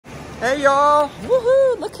Hey, y'all.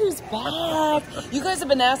 Woohoo! Look who's back. You guys have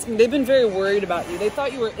been asking. They've been very worried about you. They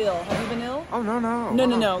thought you were ill. Have you been ill? Oh, no.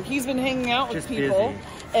 No. He's been hanging out with people. Busy.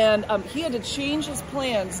 And he had to change his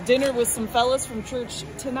plans. Dinner with some fellas from church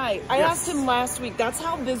tonight. I asked him last week. That's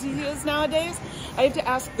how busy he is nowadays. I have to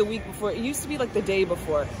ask the week before. It used to be like the day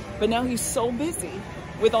before. But now he's so busy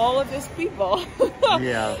with all of his people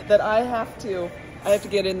that I have to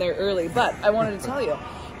get in there early. But I wanted to tell you,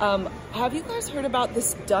 have you guys heard about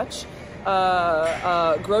this Dutch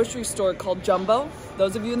grocery store called Jumbo?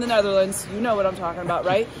 Those of you in the Netherlands, you know what I'm talking about,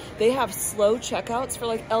 right? They have slow checkouts for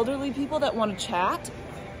like elderly people that want to chat.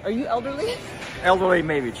 Are you elderly? Elderly,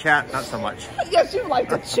 maybe. Chat, not so much. Yes, you like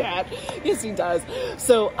to chat. Yes, he does.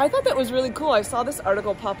 So I thought that was really cool. I saw this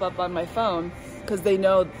article pop up on my phone because they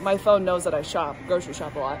know, my phone knows that I grocery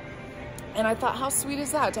shop a lot. And I thought, how sweet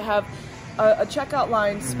is that to have a checkout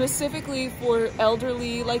line specifically for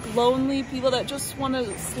elderly, like lonely people that just want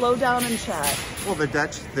to slow down and chat. Well, the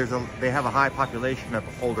Dutch, they have a high population of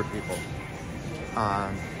older people.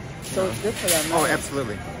 So it's good for them. Oh, right?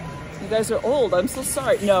 absolutely. You guys are old. I'm so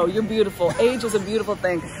sorry. No, you're beautiful. Age is a beautiful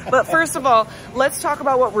thing. But first of all, let's talk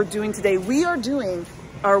about what we're doing today. We are doing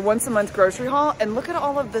our once a month grocery haul, and look at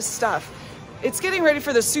all of this stuff. It's getting ready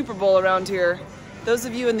for the Super Bowl around here. Those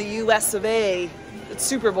of you in the US of A, it's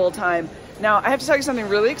Super Bowl time. Now, I have to tell you something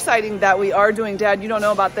really exciting that we are doing. Dad, you don't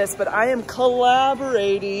know about this, but I am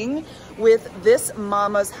collaborating with This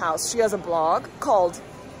Mama's House. She has a blog called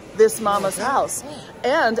This Mama's House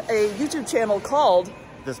and a YouTube channel called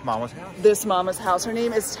This Mama's House? This Mama's House. Her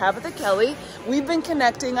name is Tabitha Kelley. We've been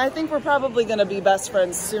connecting. I think we're probably going to be best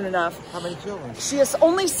friends soon enough. How many children? She has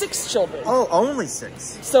only 6 children. Oh, only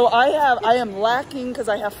 6. So I am lacking because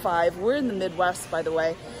I have 5. We're in the Midwest, by the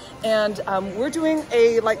way. And we're doing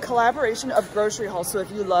a collaboration of grocery hauls. So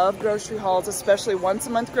if you love grocery hauls, especially once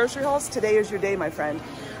a month grocery hauls, today is your day, my friend.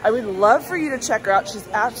 I would love for you to check her out. She's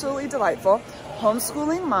absolutely delightful.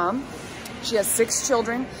 Homeschooling mom. She has 6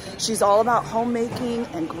 children. She's all about homemaking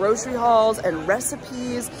and grocery hauls and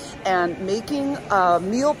recipes and making,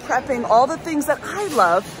 meal prepping, all the things that I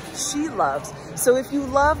love, she loves. So if you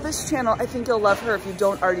love this channel, I think you'll love her if you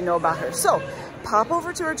don't already know about her. So pop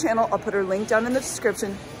over to her channel. I'll put her link down in the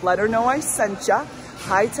description. Let her know I sent ya.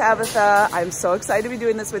 Hi, Tabitha. I'm so excited to be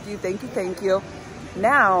doing this with you. Thank you, thank you.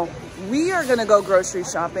 Now, we are gonna go grocery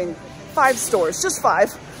shopping. 5 stores, just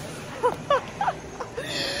 5.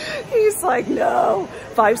 He's like, no.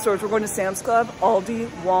 5 stores. We're going to Sam's Club, Aldi,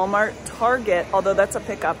 Walmart, Target, although that's a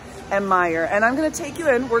pickup, and Meijer. And I'm going to take you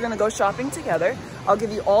in. We're going to go shopping together. I'll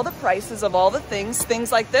give you all the prices of all the things. Things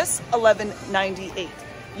like this, $11.98.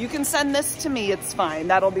 You can send this to me. It's fine.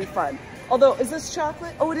 That'll be fun. Although, is this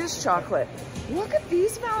chocolate? Oh, it is chocolate. Look at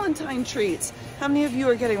these Valentine treats. How many of you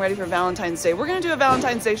are getting ready for Valentine's Day? We're going to do a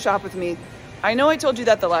Valentine's Day shop with me. I know I told you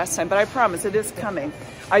that the last time, but I promise it is coming.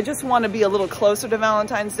 I just want to be a little closer to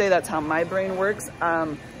Valentine's Day. That's how my brain works.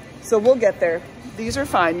 So we'll get there. These are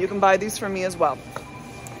fine. You can buy these for me as well.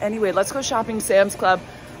 Anyway, let's go shopping, Sam's Club.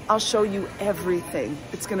 I'll show you everything.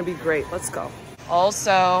 It's going to be great. Let's go.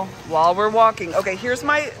 Also, while we're walking, okay, here's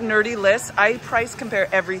my nerdy list. I price compare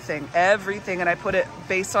everything, and I put it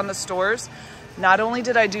based on the stores. Not only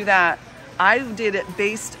did I do that, I did it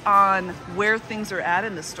based on where things are at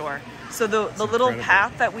in the store. So the little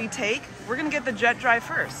path that we take, we're gonna get the jet drive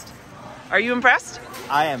first. Are you impressed?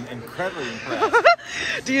 I am incredibly impressed.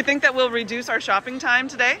 Do you think that will reduce our shopping time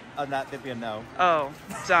today? That'd be a no. Oh,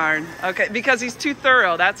 darn. Okay, because he's too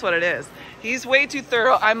thorough, that's what it is. He's way too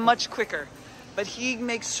thorough, I'm much quicker. But he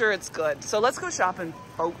makes sure it's good. So let's go shopping,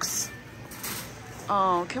 folks.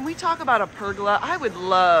 Oh, can we talk about a pergola? I would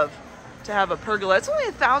love to have a pergola. It's only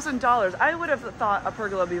 $1,000. I would have thought a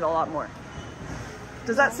pergola would be a lot more.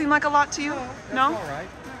 Does that seem like a lot to you? No? All right.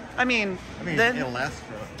 I mean then, it'll last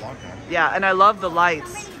for a long time. Yeah, and I love the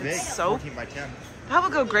lights. Big, so 14 by 10. That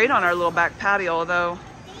would go great on our little back patio, although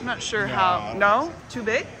I'm not sure how. No? Too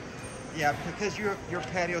big? Yeah, because your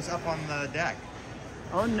patio's up on the deck.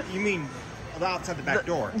 Oh, no. You mean outside the back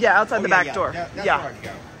door? Yeah, outside the back door. That's where I'd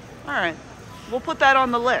go. All right. We'll put that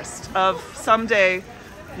on the list of someday,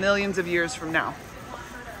 millions of years from now.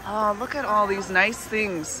 Oh, look at all these nice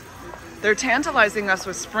things. They're tantalizing us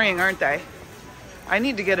with spring, aren't they? I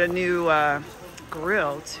need to get a new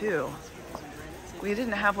grill, too. We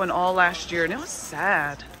didn't have one all last year, and it was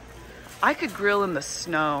sad. I could grill in the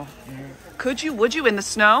snow. Could you? Would you in the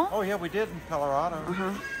snow? Oh, yeah, we did in Colorado.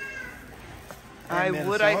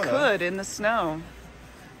 I could in the snow.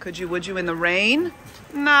 Could you? Would you in the rain?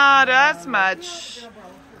 Not as much.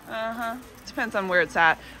 Depends on where it's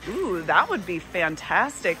at. Ooh, that would be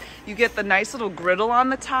fantastic. You get the nice little griddle on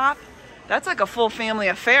the top. That's like a full family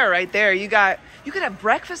affair right there. You got You could have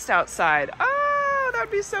breakfast outside. Oh, that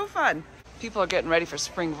would be so fun. People are getting ready for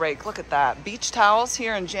spring break. Look at that. Beach towels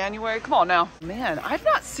here in January. Come on now. Man, I've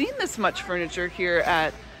not seen this much furniture here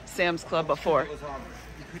at Sam's Club before. You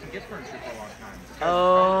couldn't get furniture for a long time.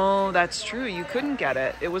 Oh, that's true. You couldn't get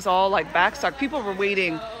it. It was all like backstock. People were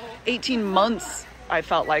waiting 18 months, I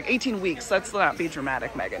felt like. 18 weeks. Let's not be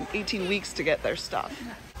dramatic, Megan. 18 weeks to get their stuff.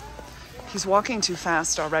 He's walking too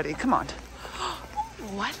fast already. Come on. Oh,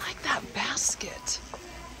 I like that basket.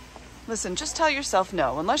 Listen, just tell yourself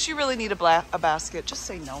no. Unless you really need a basket, just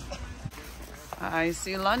say no. I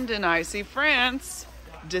see London. I see France.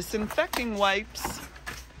 Disinfecting wipes.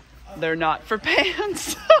 They're not for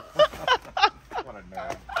pants. What a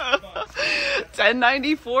nerd.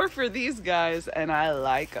 $10.94 for these guys, and I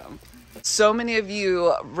like them. So many of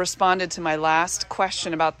you responded to my last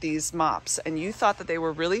question about these mops, and you thought that they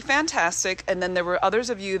were really fantastic, and then there were others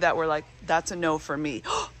of you that were like, that's a no for me.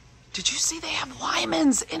 Did you see they have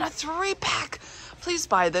Wyman's in a 3-pack? Please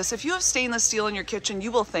buy this. If you have stainless steel in your kitchen,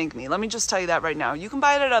 you will thank me. Let me just tell you that right now. You can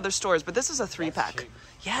buy it at other stores, but this is a 3-pack.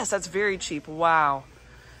 Yes, that's very cheap. Wow.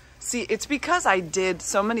 See, it's because I did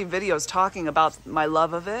so many videos talking about my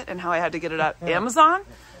love of it and how I had to get it at Amazon.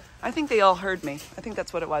 I think they all heard me. I think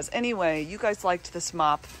that's what it was. Anyway, you guys liked this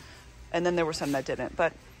mop, and then there were some that didn't,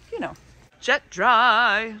 but you know. Jet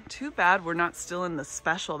Dry. Too bad we're not still in the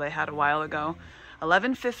special they had a while ago.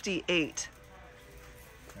 $11.58.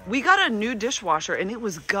 We got a new dishwasher and it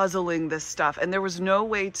was guzzling this stuff, and there was no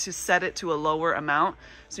way to set it to a lower amount.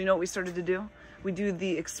 So you know what we started to do? We do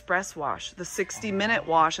the express wash, the 60-minute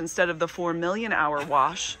wash instead of the 4 million hour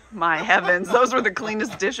wash. My heavens, those were the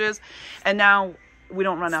cleanest dishes. And now we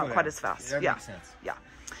don't run out quite as fast. That makes sense. Yeah.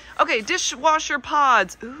 Okay, dishwasher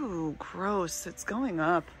pods. Ooh, gross. It's going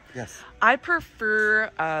up. Yes. I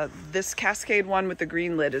prefer this Cascade one with the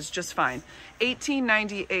green lid is just fine.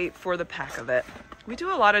 $18.98 for the pack of it. We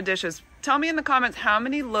do a lot of dishes. Tell me in the comments how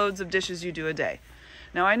many loads of dishes you do a day.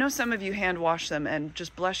 Now, I know some of you hand wash them, and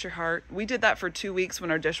just bless your heart. We did that for 2 weeks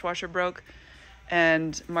when our dishwasher broke,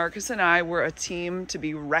 and Marcus and I were a team to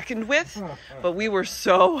be reckoned with, but we were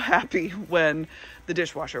so happy when the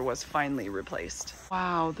dishwasher was finally replaced.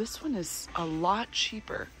 Wow, this one is a lot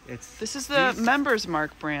cheaper. This is the Members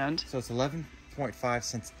Mark brand. So it's 11.5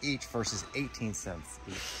 cents each versus 18 cents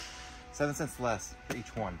each. 7 cents less for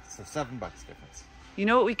each one, so $7 difference. You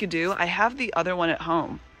know what we could do? I have the other one at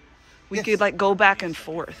home. We could like go back and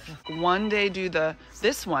forth. One day do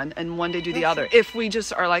this one and one day do the other. If we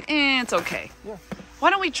just are like, it's okay. Yeah. Why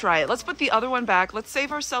don't we try it? Let's put the other one back. Let's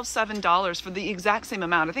save ourselves $7 for the exact same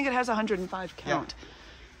amount. I think it has 105 count. Yeah.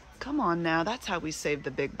 Come on now, that's how we save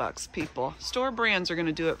the big bucks, people. Store brands are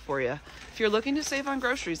gonna do it for you. If you're looking to save on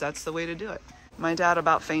groceries, that's the way to do it. My dad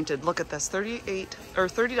about fainted. Look at this,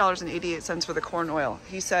 $30.88 for the corn oil.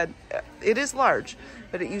 He said, it is large,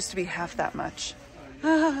 but it used to be half that much.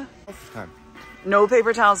 No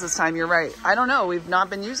paper towels this time, you're right. I don't know, we've not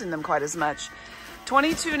been using them quite as much.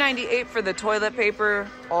 $22.98 for the toilet paper,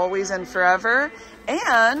 always and forever.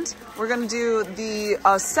 And we're gonna do the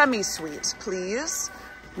semi-sweet, please.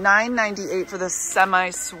 $9.98 for the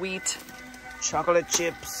semi-sweet chocolate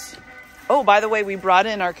chips. Oh, by the way, we brought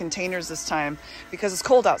in our containers this time because it's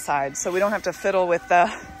cold outside, so we don't have to fiddle with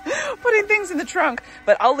putting things in the trunk.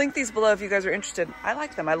 But I'll link these below if you guys are interested. I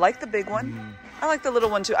like them. I like the big one. I like the little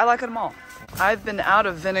one too. I like them all. I've been out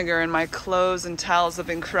of vinegar and my clothes and towels have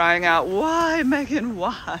been crying out, why, Megan,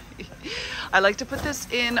 why? I like to put this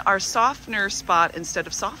in our softener spot instead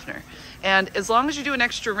of softener. And as long as you do an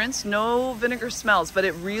extra rinse, no vinegar smells, but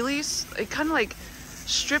it kind of like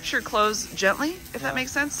strips your clothes gently, if that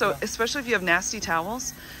makes sense. So especially if you have nasty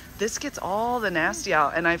towels, this gets all the nasty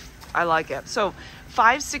out, and I like it. So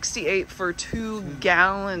 $5.68 for 2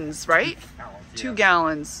 gallons, right? 2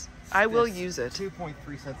 gallons. I will use it. 2.3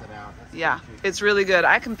 cents an ounce. Yeah, it's really good.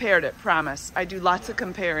 I compared it, promise. I do lots of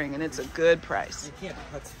comparing, and it's a good price. You can't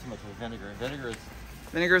put too much with vinegar.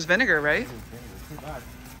 Vinegar is vinegar, right?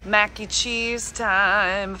 Mac and cheese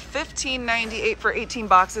time. $15.98 for 18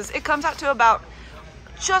 boxes. It comes out to about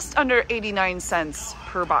just under 89 cents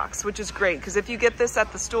per box, which is great, because if you get this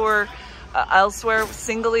at the store elsewhere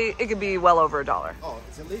singly, it could be well over $1. Oh,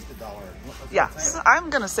 it's at least $1. Yeah, so I'm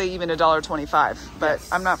gonna say even $1.25, but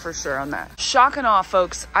yes. I'm not for sure on that. Shock and awe,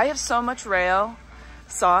 folks. I have so much Rayo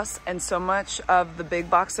sauce and so much of the big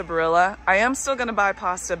box of Barilla. I am still gonna buy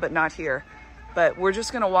pasta, but not here. But we're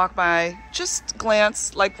just gonna walk by, just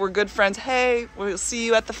glance like we're good friends. Hey, we'll see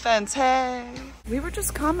you at the fence, hey. We were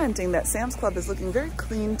just commenting that Sam's Club is looking very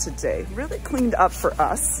clean today, really cleaned up for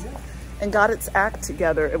us. and got its act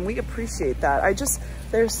together, and we appreciate that.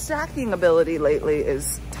 Their stacking ability lately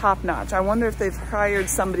is top notch. I wonder if they've hired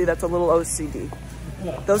somebody that's a little OCD.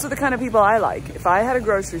 Those are the kind of people I like. If I had a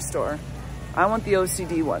grocery store, I want the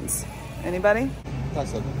OCD ones. Anybody?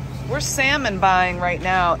 We're salmon buying right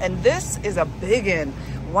now, and this is a biggin.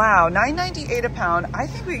 Wow, $9.98 a pound. I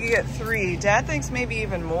think we could get 3. Dad thinks maybe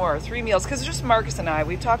even more, 3 meals, because it's just Marcus and I.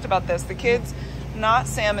 We've talked about this. The kids, not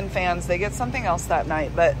salmon fans, they get something else that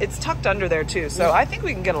night, but it's tucked under there too, so I think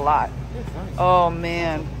we can get a lot. Oh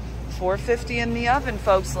man, $4.50 in the oven,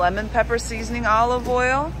 folks. Lemon pepper seasoning, olive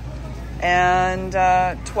oil, and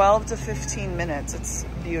 12 to 15 minutes. It's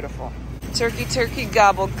beautiful. Turkey,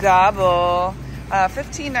 gobble, gobble.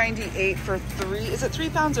 $15.98 for 3. Is it 3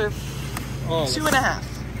 pounds or 2.5?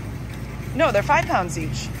 No, they're 5 pounds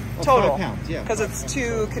each total. 5 pounds, yeah. Because it's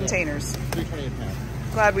 2 containers. $3.28 a pound.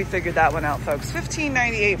 Glad we figured that one out, folks.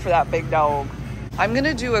 $15.98 for that big dog. I'm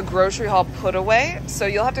gonna do a grocery haul put away, so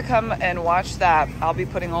you'll have to come and watch that. I'll be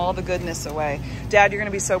putting all the goodness away. Dad, you're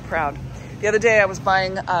gonna be so proud. The other day I was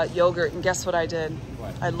buying yogurt, and guess what I did?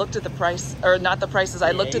 What? I looked at the price, or not the prices,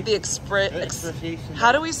 I looked at the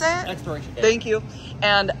how do we say it? Expiration date. Thank you.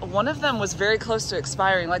 And one of them was very close to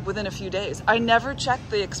expiring, like within a few days. I never checked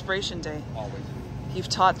the expiration date. Always. You've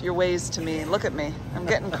taught your ways to me. Look at me. I'm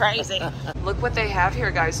getting crazy. Look what they have here,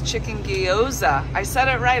 guys. Chicken gyoza. I said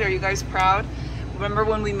it right. Are you guys proud? Remember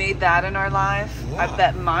when we made that in our life? Yeah. I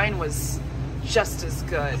bet mine was just as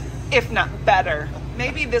good, if not better.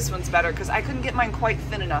 Maybe this one's better because I couldn't get mine quite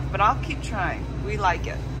thin enough, but I'll keep trying. We like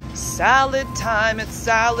it. Salad time. It's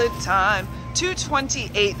salad time.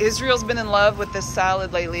 $2.28. Israel's been in love with this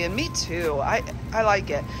salad lately, and me too. I like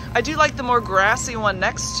it. I do like the more grassy one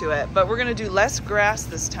next to it, but we're gonna do less grass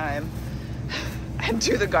this time and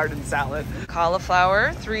do the garden salad.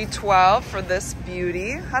 Cauliflower, $3.12 for this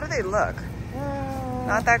beauty. How do they look?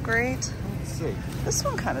 Not that great? Let's see. This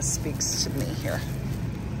one kind of speaks to me here.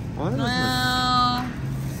 Well,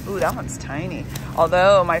 ooh, that one's tiny.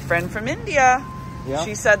 Although my friend from India,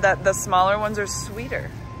 she said that the smaller ones are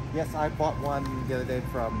sweeter. Yes, I bought one the other day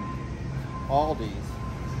from Aldi's.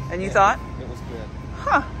 And you thought? It was good.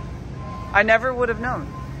 Huh. I never would have known.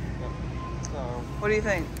 Yep. So, what do you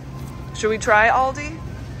think? Should we try Aldi?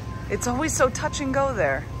 It's always so touch and go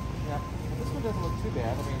there. Yeah. Well, this one doesn't look too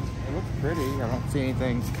bad. I mean, it looks pretty. I don't see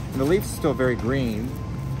anything. And the leaf's still very green.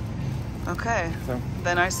 Okay. So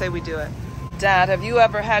then I say we do it. Dad, have you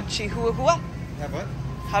ever had chihuahua? Have what?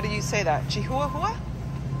 How do you say that? Chihuahua?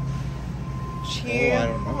 Oh, I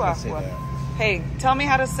don't know how to say that. Hey, tell me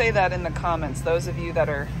how to say that in the comments. Those of you that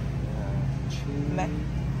are...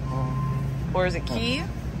 or is it key?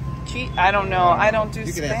 I don't know. I don't do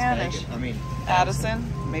Spanish. I mean,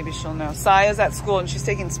 Addison, maybe she'll know. Saya's at school and she's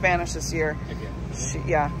taking Spanish this year.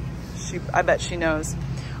 I bet she knows.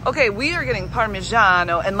 Okay, we are getting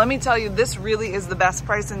Parmigiano, and let me tell you, this really is the best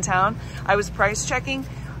price in town. I was price checking.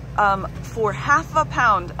 For half a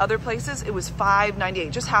pound, other places it was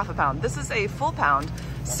 $5.98, just half a pound. This is a full pound,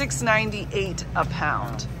 $6.98 a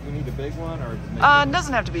pound. You need a big one, or it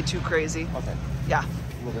doesn't have to be too crazy. Okay. Yeah.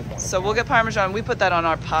 So we'll get Parmesan. We put that on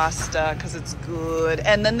our pasta because it's good.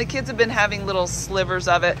 And then the kids have been having little slivers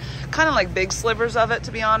of it, kind of like big slivers of it,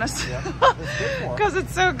 to be honest, because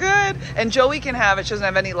it's so good. And Joey can have it. She doesn't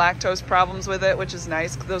have any lactose problems with it, which is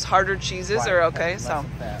nice. Those harder cheeses are okay. So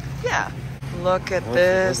yeah. Look at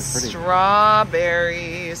this,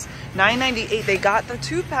 strawberries, $9.98. They got the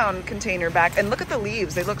 2-pound container back, and look at the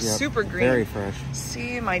leaves. They look super green. Very fresh.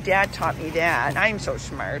 See, my dad taught me that. I'm so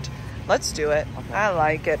smart. Let's do it. Okay. I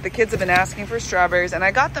like it. The kids have been asking for strawberries, and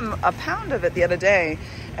I got them a pound of it the other day,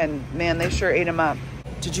 and man, they sure ate them up.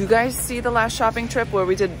 Did you guys see the last shopping trip where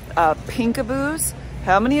we did pinkaboos?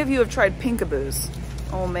 How many of you have tried pinkaboos?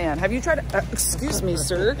 Oh man, have you tried, excuse me,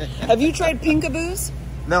 sir. Have you tried pinkaboos?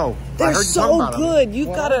 No. They're so good.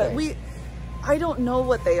 You've got to, I don't know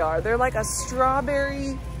what they are. They're like a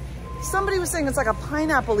strawberry, somebody was saying it's like a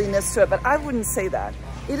pineapple-iness to it, but I wouldn't say that.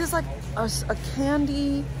 It is like a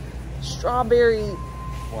candy strawberry.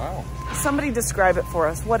 Wow. Somebody describe it for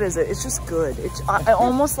us. What is it? It's just good. I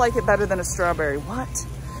almost like it better than a strawberry. What?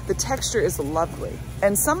 The texture is lovely.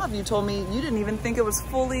 And some of you told me you didn't even think it was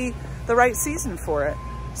fully the right season for it.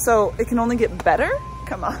 So it can only get better?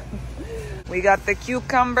 Come on. We got the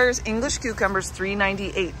cucumbers, English cucumbers,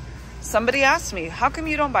 $3.98. Somebody asked me, how come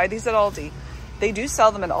you don't buy these at Aldi? They do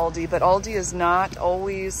sell them at Aldi, but Aldi is not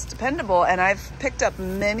always dependable. And I've picked up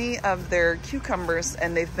many of their cucumbers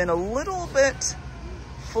and they've been a little bit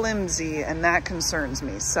flimsy, and that concerns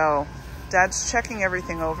me. So Dad's checking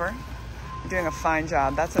everything over. You're doing a fine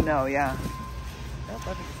job. That's a no, yeah.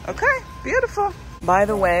 Okay, beautiful. By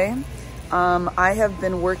the way, I have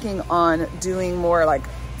been working on doing more like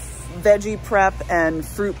veggie prep and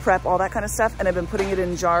fruit prep, all that kind of stuff. And I've been putting it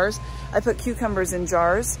in jars. I put cucumbers in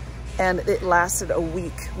jars and it lasted a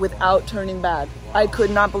week without turning bad. I could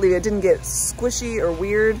not believe it. It didn't get squishy or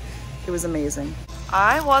weird. It was amazing.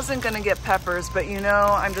 I wasn't gonna get peppers, but you know,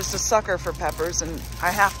 I'm just a sucker for peppers and I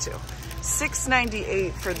have to.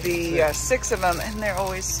 $6.98 for the 6 of them, and they're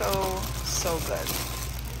always so good.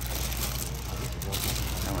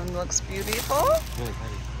 That one looks beautiful.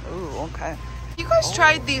 Ooh, okay. You guys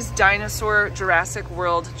tried these dinosaur Jurassic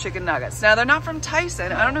World chicken nuggets. Now, they're not from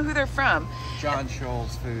Tyson. I don't know who they're from. John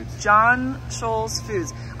Scholl's Foods. John Scholl's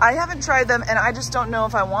Foods. I haven't tried them, and I just don't know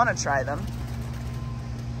if I want to try them.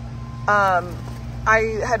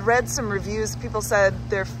 I had read some reviews. People said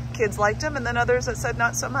their kids liked them, and then others that said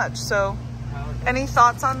not so much. So, any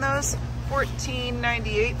thoughts on those?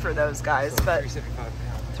 $14.98 for those guys, So but $3.75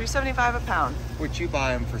 $3.75 a pound. Would you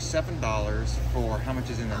buy them for $7 for how much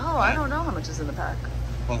is in the pack? Oh, I don't know how much is in the pack.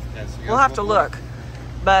 Well, yes, We'll have to look.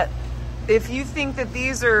 But if you think that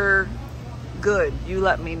these are good, you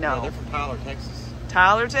let me know. Yeah, they're from Tyler, Texas.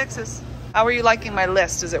 Tyler, Texas. How are you liking my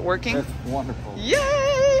list? Is it working? That's wonderful.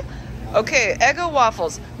 Yay! Okay, Eggo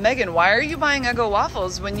waffles. Megan, why are you buying Eggo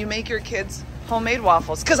waffles when you make your kids homemade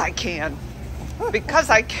waffles? Because I can. Because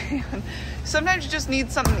I can. Sometimes you just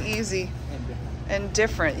need something easy and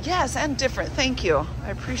different. Yes, and different. Thank you. I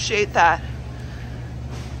appreciate that.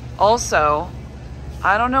 Also,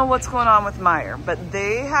 I don't know what's going on with Meijer, but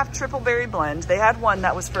they have triple berry blend. They had one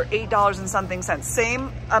that was for $8 and something cents.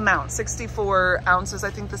 Same amount, 64 ounces, I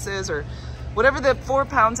think this is, or whatever the 4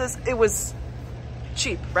 pounds is. It was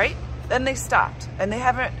cheap, right? Then they stopped, and they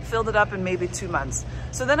haven't filled it up in maybe 2 months.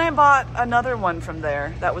 So then I bought another one from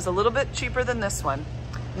there that was a little bit cheaper than this one.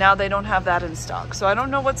 Now they don't have that in stock. So I don't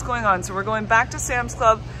know what's going on. So we're going back to Sam's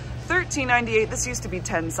Club, $13.98. This used to be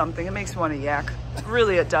 10 something. It makes me want to yak.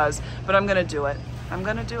 Really it does, but I'm gonna do it. I'm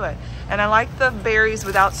gonna do it. And I like the berries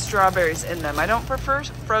without strawberries in them. I don't prefer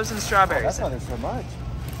frozen strawberries. Oh, that's why there's so much.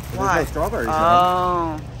 Why? There's no strawberries in them.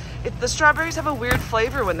 Oh. The strawberries have a weird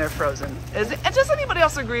flavor when they're frozen. And does anybody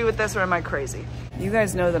else agree with this, or am I crazy? You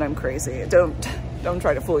guys know that I'm crazy. Don't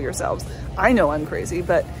try to fool yourselves. I know I'm crazy,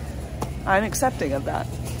 but I'm accepting of that.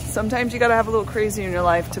 Sometimes you gotta have a little crazy in your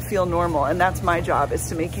life to feel normal, and that's my job, is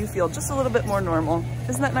to make you feel just a little bit more normal.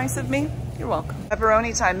 Isn't that nice of me? You're welcome.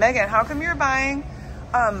 Pepperoni time. Megan, how come you're buying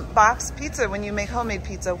box pizza when you make homemade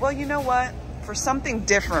pizza? Well, you know what? For something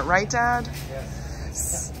different, right, Dad?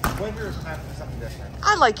 Yes. Winter is time for something different.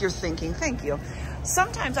 I like your thinking, thank you.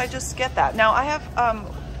 Sometimes I just get that. Now I have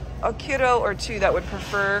a kiddo or two that would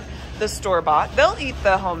prefer the store-bought. They'll eat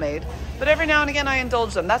the homemade, but every now and again I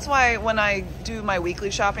indulge them. That's why when I do my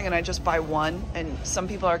weekly shopping and I just buy one, and some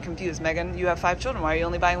people are confused, Megan, you have 5 children, why are you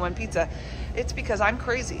only buying one pizza? It's because I'm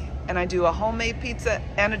crazy and I do a homemade pizza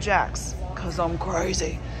and a Jack's, because I'm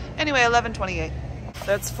crazy. Anyway, $11.28.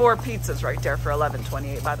 That's 4 pizzas right there for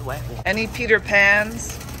 $11.28, by the way. Any Peter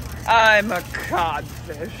Pans? I'm a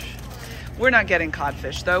codfish. We're not getting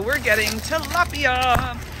codfish though. We're getting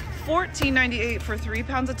tilapia. $14.98 for 3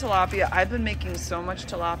 pounds of tilapia. I've been making so much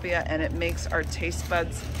tilapia and it makes our taste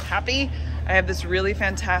buds happy. I have this really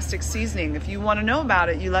fantastic seasoning. If you want to know about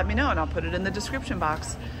it, you let me know and I'll put it in the description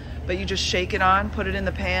box. But you just shake it on, put it in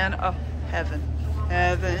the pan. Oh, heaven,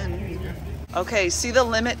 heaven. Okay, see the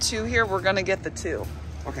limit 2 here? We're gonna get the 2.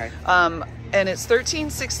 Okay. And it's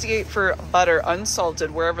 $13.68 for butter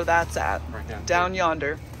unsalted, wherever that's at, Right down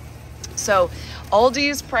yonder. So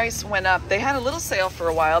Aldi's price went up. They had a little sale for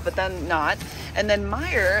a while, but then not. And then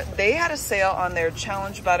Meijer, they had a sale on their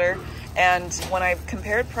challenge butter. And when I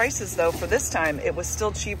compared prices though, for this time, it was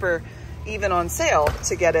still cheaper even on sale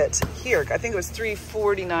to get it here. I think it was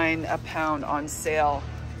 $3.49 a pound on sale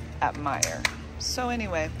at Meijer. So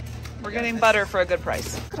anyway, we're getting butter for a good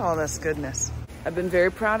price. Look at all this goodness. I've been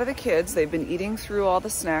very proud of the kids. They've been eating through all the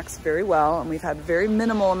snacks very well, and we've had very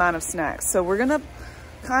minimal amount of snacks. So we're gonna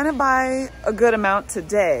kind of buy a good amount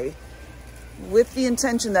today with the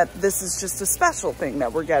intention that this is just a special thing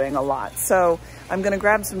that we're getting a lot. So I'm gonna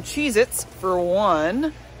grab some Cheez-Its for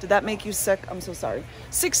one. Did that make you sick? I'm so sorry.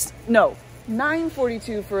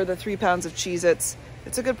 $9.42 for the 3 pounds of Cheez-Its.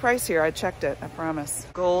 It's a good price here. I checked it, I promise.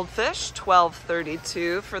 Goldfish,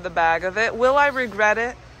 $12.32 for the bag of it. Will I regret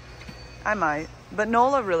it? I might, but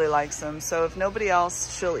Nola really likes them. So if nobody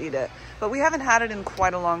else, she'll eat it. But we haven't had it in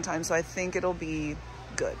quite a long time, so I think it'll be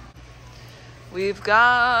good. We've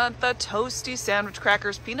got the toasty sandwich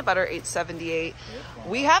crackers, peanut butter, $8.78.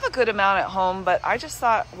 We have a good amount at home, but I just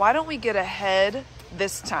thought, why don't we get ahead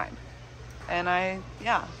this time And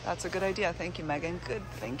yeah, that's a good idea. Thank you, Megan. Good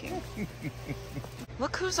thinking.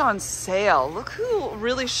 Look who's on sale. Look who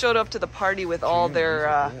really showed up to the party with all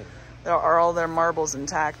their all their marbles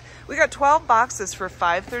intact. We got 12 boxes for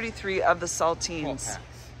 $5.33 of the saltines.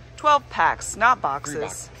 12 packs, not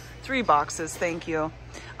boxes. 3 boxes, thank you.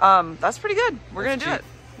 That's pretty good. We're gonna do it.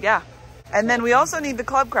 Yeah. And then we also need the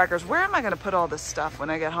club crackers. Where am I gonna put all this stuff when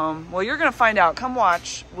I get home? Well, you're gonna find out. Come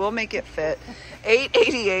watch. We'll make it fit.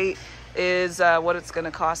 $8.88 is what it's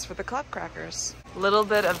gonna cost for the club crackers. Little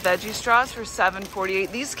bit of veggie straws for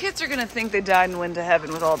 $7.48. These kids are gonna think they died and went to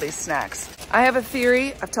heaven with all these snacks. I have a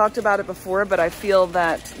theory. I've talked about it before, but I feel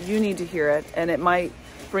that you need to hear it, and it might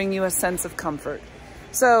bring you a sense of comfort.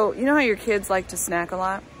 So, you know how your kids like to snack a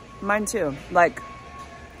lot? Mine too, like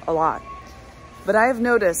a lot. But I have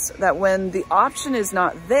noticed that when the option is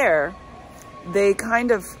not there, they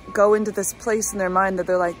kind of go into this place in their mind that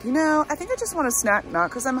they're like, you know, I think I just want a snack, not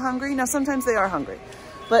because I'm hungry. Now, sometimes they are hungry,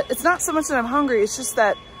 but it's not so much that I'm hungry. It's just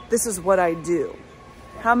that this is what I do.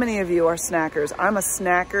 How many of you are snackers? I'm a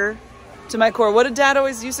snacker to my core. What did Dad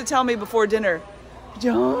always used to tell me before dinner?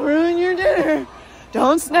 Don't ruin your dinner.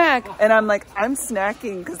 Don't snack. And I'm like, I'm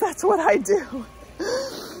snacking because that's what I do.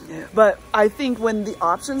 But I think when the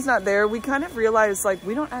option's not there, we kind of realize like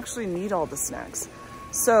we don't actually need all the snacks.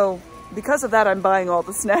 So because of that, I'm buying all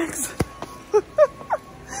the snacks.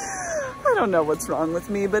 I don't know what's wrong with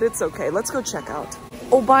me, but it's okay. Let's go check out.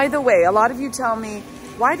 Oh, by the way, a lot of you tell me,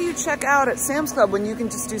 why do you check out at Sam's Club when you can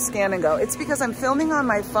just do scan and go? It's because I'm filming on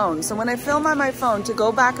my phone. So when I film on my phone, to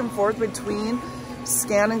go back and forth between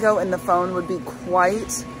scan and go and the phone would be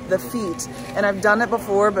quite the feat. And I've done it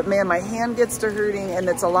before, but man, my hand gets to hurting and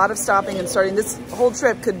it's a lot of stopping and starting. This whole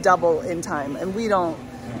trip could double in time and we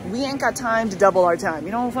ain't got time to double our time.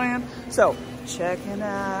 You know what I'm saying? So checking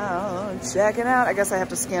out. I guess I have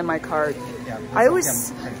to scan my card. Yeah, I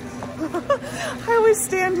always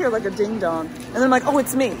stand here like a ding dong. And then I'm like, oh,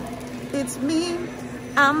 it's me. It's me.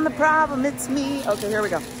 I'm the problem. It's me. Okay, here we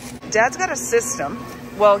go. Dad's got a system.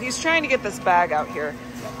 Well, he's trying to get this bag out here.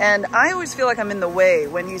 And I always feel like I'm in the way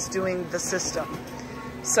when he's doing the system.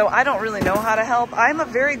 So I don't really know how to help. I'm a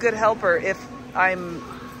very good helper if I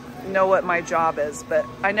know what my job is, but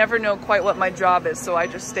I never know quite what my job is, so I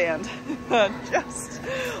just stand. Just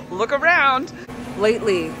look around.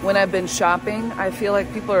 Lately, when I've been shopping, I feel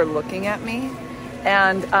like people are looking at me.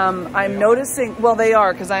 And I'm noticing, well, they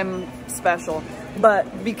are because I'm special,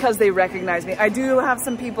 but because they recognize me. I do have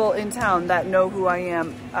some people in town that know who I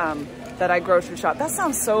am, that I grocery shop. That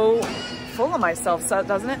sounds so full of myself,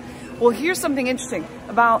 doesn't it? Well, here's something interesting.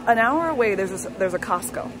 About an hour away, there's a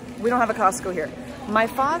Costco. We don't have a Costco here. My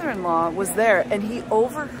father-in-law was there and he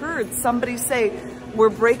overheard somebody say, we're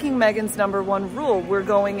breaking Meghan's #1 rule. We're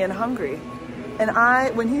going in hungry. And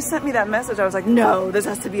when he sent me that message, I was like, no, this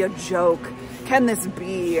has to be a joke. Can this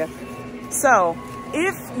be? So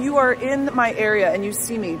if you are in my area and you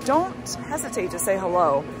see me, don't hesitate to say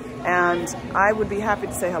hello. And I would be happy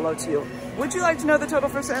to say hello to you. Would you like to know the total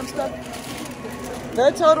for Sam's Club?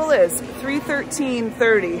 The total is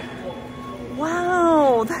 $313.30.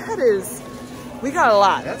 Wow, we got a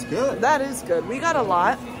lot. That's good. That is good. We got a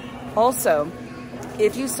lot. Also,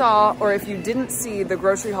 if you saw or if you didn't see the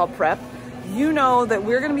grocery haul prep, you know that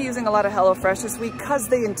we're going to be using a lot of HelloFresh this week because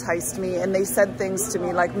they enticed me and they said things to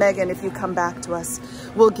me like, Megan, if you come back to us,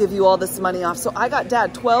 we'll give you all this money off. So I got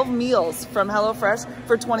Dad 12 meals from HelloFresh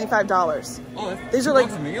for $25. Oh, these are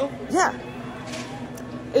like a meal? Yeah.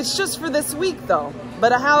 It's just for this week though.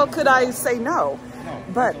 But how could I say no?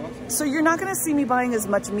 But so you're not going to see me buying as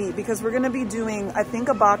much meat because we're going to be doing, I think,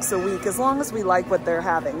 a box a week as long as we like what they're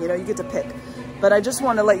having. You know, you get to pick. But I just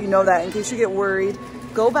want to let you know that in case you get worried.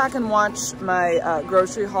 Go back and watch my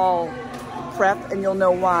grocery haul prep and you'll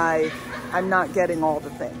know why I'm not getting all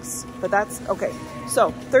the things. But that's okay.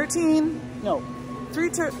 So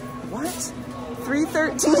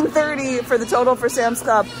 $313.30 for the total for Sam's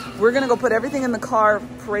Club. We're gonna go put everything in the car,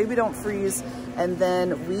 pray we don't freeze, and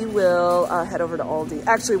then we will head over to Aldi.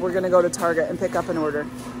 Actually, we're gonna go to Target and pick up an order,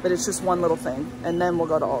 but it's just one little thing, and then we'll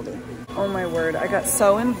go to Aldi. Oh my word, I got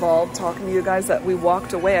so involved talking to you guys that we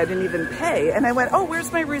walked away. I didn't even pay, and I went, oh,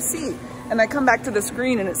 where's my receipt? And I come back to the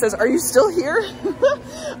screen and it says, are you still here?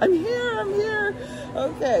 I'm here.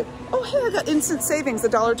 Okay. Oh, hey, I got instant savings,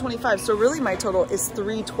 $1.25. So really my total is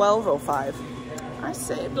 $312.05. I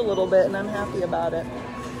saved a little bit and I'm happy about it.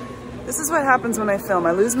 This is what happens when I film.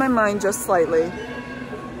 I lose my mind just slightly.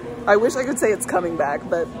 I wish I could say it's coming back,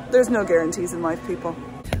 but there's no guarantees in life, people.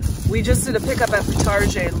 We just did a pickup at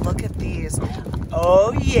Target. Look at these.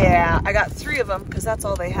 Oh yeah, I got 3 of them because that's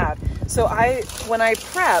all they had. So when I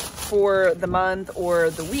prep for the month or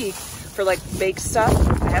the week, for like baked stuff,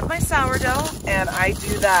 I have my sourdough and I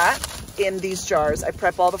do that in these jars. I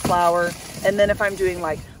prep all the flour. And then if I'm doing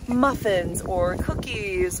like muffins or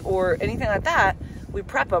cookies or anything like that, we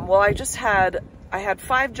prep them. Well, I had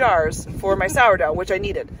 5 jars for my sourdough, which I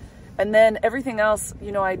needed. And then everything else,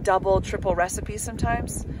 you know, I double, triple recipes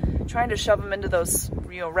sometimes, trying to shove them into those,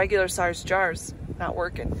 you know, regular sized jars. Not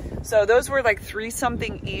working. So those were like 3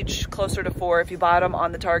 something each, closer to 4. If you bought them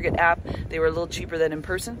on the Target app, they were a little cheaper than in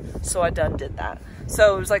person. So I did that.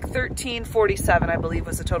 So it was like $13.47, I believe,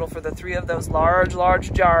 was the total for the 3 of those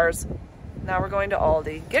large jars. Now we're going to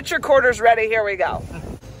Aldi. Get your quarters ready. Here we go.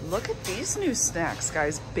 Look at these new snacks,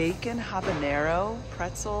 guys. Bacon habanero,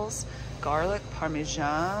 pretzels, garlic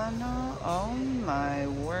parmigiano. Oh my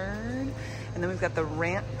word. And then we've got the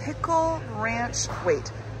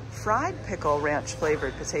fried pickle ranch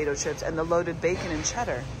flavored potato chips and the loaded bacon and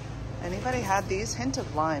cheddar. Anybody had these? Hint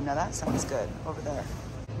of lime. Now that sounds good over there.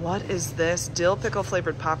 What is this? Dill pickle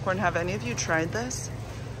flavored popcorn. Have any of you tried this?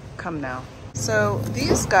 Come now. So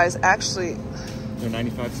these guys actually... They're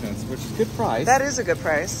 95 cents, which is a good price. That is a good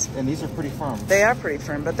price. And these are pretty firm. They are pretty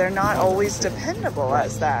firm, but they're not always dependable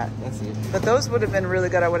as that. That's it. But those would have been really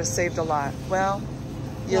good. I would have saved a lot. Well,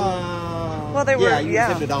 well, they were,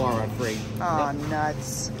 yeah. You saved $1 on free. Oh, yep.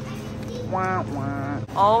 Nuts. Wah, wah.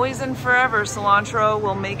 Always and forever, cilantro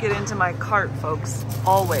will make it into my cart, folks.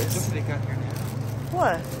 Always. Look what they got here now.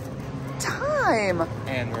 What? Thyme.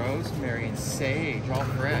 And rosemary and sage, all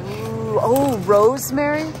fresh. Ooh, oh,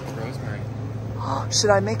 rosemary? Rosemary.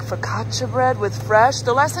 Should I make focaccia bread with fresh?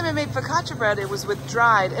 The last time I made focaccia bread, it was with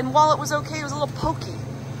dried. And while it was okay, it was a little pokey.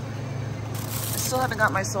 I still haven't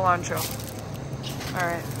got my cilantro. All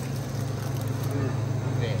right.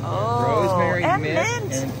 Oh, rosemary, and mint,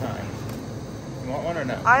 mint. and thyme. You want one or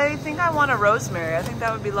no? I think I want a rosemary. I think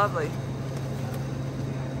that would be lovely.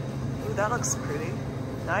 Ooh, that looks pretty.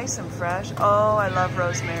 Nice and fresh. Oh, I love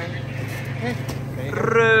rosemary.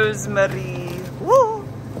 Rosemary. Woo!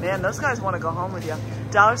 Man, those guys want to go home with you.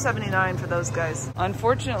 $1.79 for those guys.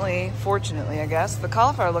 Unfortunately, fortunately, I guess, the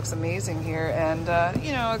cauliflower looks amazing here. And,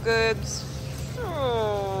 you know, a good...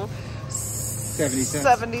 70 cents.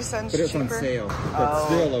 70 cents but it's cheaper. On sale. But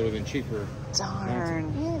still, it would have been cheaper.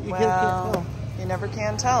 Darn. Yeah, well, you never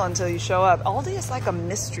can tell until you show up. Aldi is like a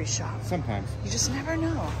mystery shop. Sometimes. You just never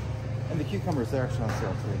know. And the cucumbers, they're actually on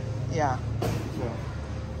sale too. Yeah. So.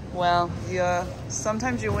 Well,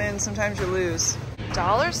 sometimes you win, sometimes you lose.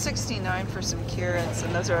 $1.69 for some carrots,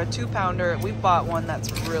 and those are a 2-pounder. We bought one that's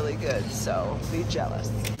really good, so be jealous.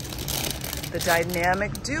 The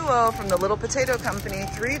dynamic duo from the Little Potato Company,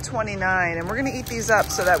 $3.29, and we're gonna eat these up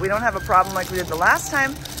so that we don't have a problem like we did the last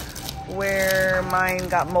time where mine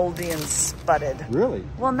got moldy and sputted. Really?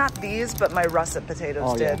 Well, not these, but my russet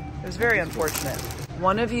potatoes did. Yeah. It was very unfortunate.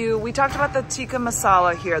 One of you, we talked about the tikka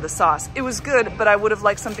masala here, the sauce. It was good, but I would have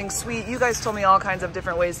liked something sweet. You guys told me all kinds of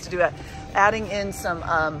different ways to do it. Adding in some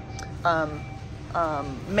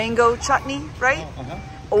mango chutney, right?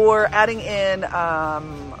 Or adding in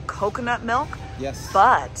coconut milk. Yes.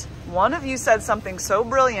 But one of you said something so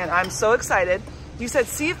brilliant. I'm so excited. You said,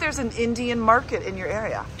 see if there's an Indian market in your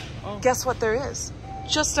area. Oh. Guess what there is?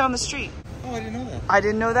 Just down the street. Oh, I didn't know that. I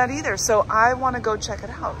didn't know that either. So I want to go check it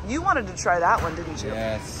out. You wanted to try that one, didn't you?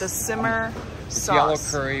 Yes. The simmer sauce. Yellow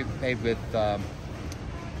curry made with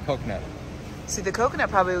coconut. See, the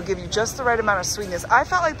coconut probably will give you just the right amount of sweetness. I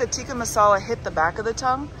felt like the tikka masala hit the back of the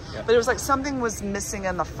tongue, but it was like something was missing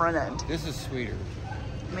in the front end. This is sweeter.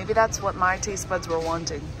 Maybe that's what my taste buds were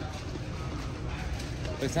wanting.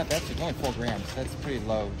 But it's not that sweet. It's only 4 grams. That's pretty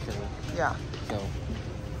low sugar. Yeah. So.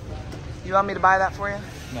 You want me to buy that for you?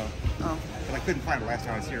 No. Oh. But I couldn't find it last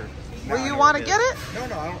time I was here. Well, you want to get it? No,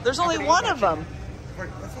 no. I don't. There's only one of them.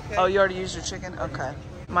 That's okay. Oh, you already used your chicken? Okay.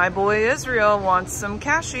 My boy Israel wants some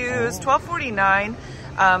cashews.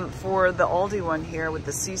 $12.49 for the Aldi one here with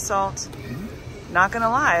the sea salt. Not gonna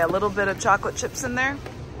lie, a little bit of chocolate chips in there.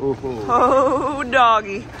 Ooh. Oh,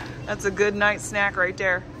 doggy. That's a good night snack right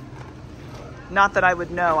there. Not that I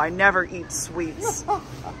would know. I never eat sweets.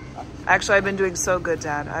 Actually, I've been doing so good,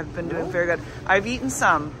 Dad. I've been doing very good. I've eaten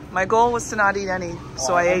some. My goal was to not eat any,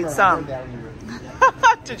 so I ate some.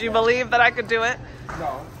 Did you believe that I could do it?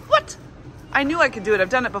 No. What? I knew I could do it. I've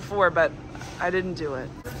done it before, but I didn't do it.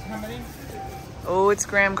 How many? Oh, it's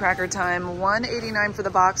graham cracker time. $1.89 for the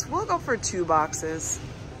box. We'll go for 2 boxes.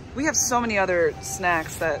 We have so many other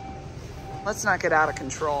snacks that let's not get out of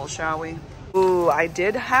control, shall we? Ooh, I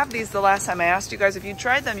did have these the last time I asked you guys if you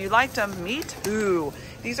tried them. You liked them. Me too.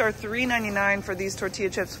 These are $3.99 for these tortilla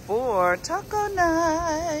chips for taco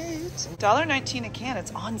night. $1.19 a can.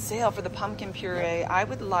 It's on sale for the pumpkin puree. I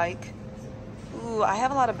would like, Ooh, I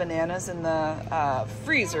have a lot of bananas in the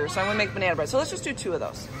freezer, so I'm gonna make banana bread. So let's just do 2 of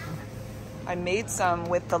those. I made some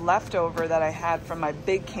with the leftover that I had from my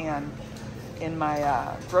big can in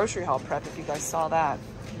my grocery haul prep, if you guys saw that.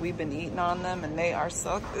 We've been eating on them and they are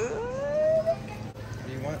so good. What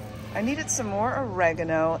do you want? I needed some more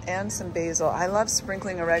oregano and some basil. I love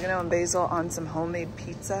sprinkling oregano and basil on some homemade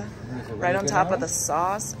pizza right on top of the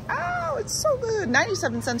sauce. Oh, it's so good.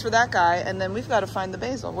 97 cents for that guy. And then we've got to find the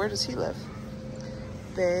basil. Where does he live?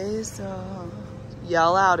 Basil.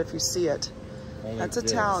 Yell out if you see it. That's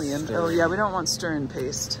Italian. Oh yeah, we don't want stirring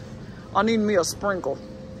paste. I need me a sprinkle.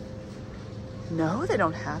 No, they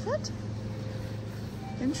don't have it?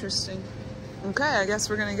 Interesting. Okay, I guess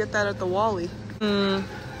we're gonna get that at the Wally. Don't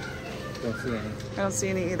see any. I don't see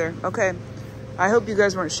any either. Okay. I hope you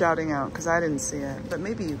guys weren't shouting out because I didn't see it, but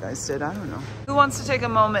maybe you guys did. I don't know. Who wants to take a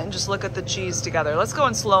moment and just look at the cheese together? Let's go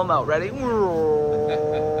in slow-mo. Ready?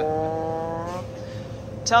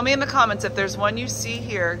 Tell me in the comments if there's one you see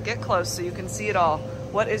here. Get close so you can see it all.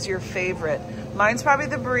 What is your favorite? Mine's probably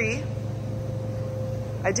the brie.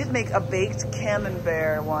 I did make a baked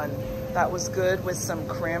camembert one. That was good with some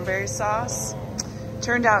cranberry sauce.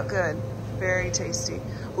 Turned out good. Very tasty.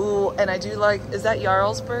 Ooh, and I do like, is that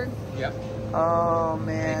Jarlsberg? Yep. Oh,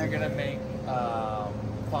 man. And you're gonna make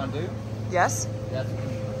fondue? Yes? That's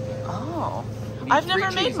Oh. You need I've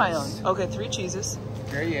never 3 made my own. cheeses. Okay, 3 cheeses.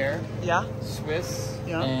 Gruyere, Yeah. Swiss,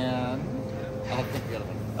 Yeah. and I'll think of the other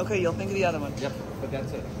one. Okay, you'll think of the other one. Yep, but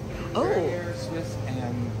that's it. Oh. Gruyere, Swiss,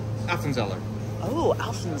 and Appenzeller. Oh,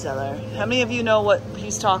 Alfenzeller. How many of you know what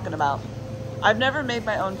he's talking about? I've never made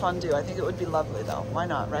my own fondue. I think it would be lovely though. Why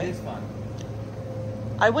not, right? It is fun.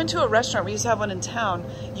 I went to a restaurant. We used to have one in town.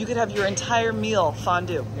 You could have your entire meal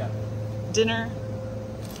fondue. Yeah. Dinner.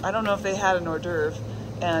 I don't know if they had an hors d'oeuvre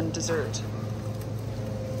and dessert.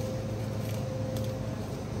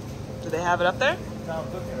 Do they have it up there? No,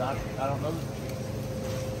 look at it. I don't know.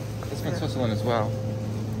 It's from Switzerland as well.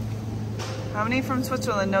 How many from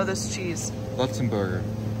Switzerland know this cheese? Luxemburger.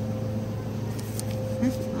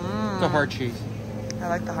 It's a hard cheese. I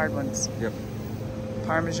like the hard ones. Yep.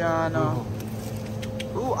 Parmigiano.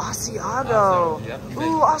 Ooh, Asiago. Yep.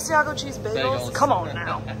 Ooh, Asiago cheese bagels. Bagels. Come on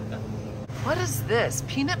now. What is this?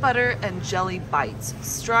 Peanut butter and jelly bites.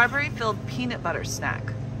 Strawberry filled peanut butter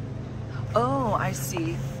snack. Oh, I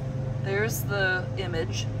see. There's the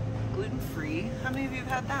image. Gluten-free. How many of you have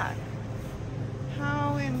had that?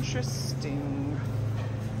 How interesting.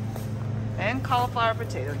 And cauliflower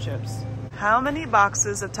potato chips. How many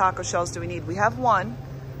boxes of taco shells do we need? We have 1.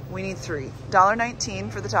 We need 3.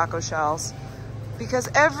 $1.19 for the taco shells. Because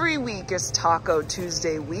every week is Taco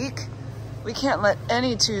Tuesday week. We can't let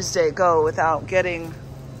any Tuesday go without getting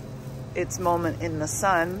its moment in the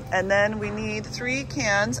sun. And then we need 3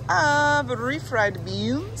 cans of refried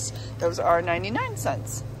beans. Those are 99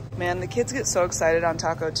 cents. Man, the kids get so excited on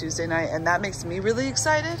Taco Tuesday night, and that makes me really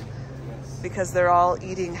excited because they're all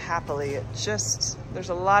eating happily. There's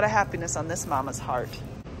a lot of happiness on this mama's heart.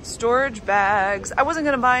 Storage bags. I wasn't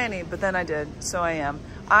gonna buy any, but then I did, so I am.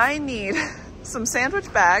 I need some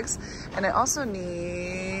sandwich bags, and I also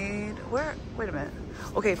need, wait a minute.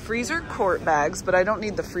 Okay, freezer quart bags, but I don't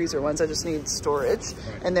need the freezer ones. I just need storage,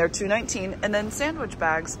 and they're $2.19. And then sandwich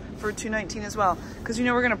bags for $2.19 as well, because you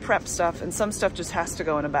know we're gonna prep stuff, and some stuff just has to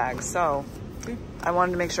go in a bag. So I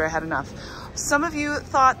wanted to make sure I had enough. Some of you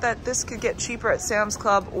thought that this could get cheaper at Sam's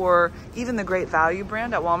Club or even the Great Value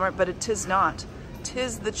brand at Walmart, but it is not.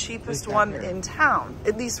 Tis the cheapest one in town,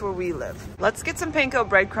 at least where we live. Let's get some panko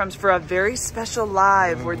breadcrumbs for a very special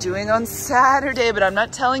live we're doing on Saturday, but I'm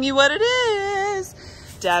not telling you what it is.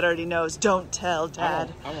 Dad already knows. Don't tell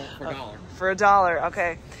Dad. I won't for $1. For $1,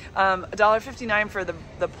 okay. $1.59 for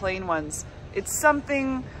the plain ones. It's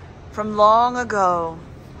something from long ago.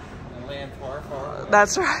 A land far, far away.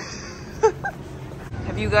 That's right.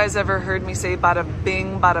 Have you guys ever heard me say bada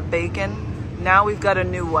bing, bada bacon? Now we've got a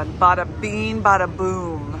new one. Bada bean, bada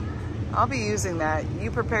boom. I'll be using that.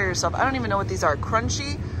 You prepare yourself. I don't even know what these are.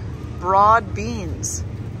 Crunchy, broad beans.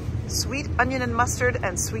 Sweet onion and mustard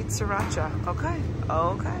and sweet sriracha. Okay,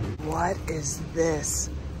 okay. What is this?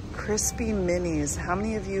 Crispy minis. How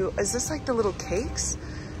many of you, is this like the little cakes?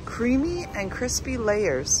 Creamy and crispy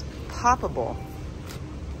layers. Poppable.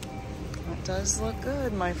 That does look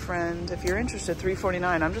good, my friend. If you're interested,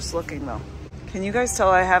 $3.49. I'm just looking though. Can you guys tell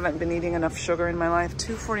I haven't been eating enough sugar in my life?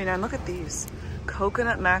 $2.49. Look at these.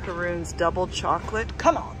 Coconut macaroons, double chocolate.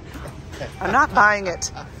 Come on. I'm not buying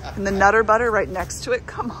it. And the Nutter Butter right next to it.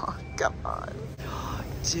 Come on, come on.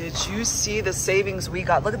 Did you see the savings we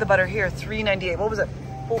got? Look at the butter here, $3.98. What was it?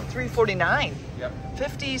 Oh, $3.49. Yep.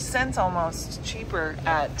 50 cents almost cheaper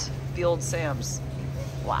at the old Sam's.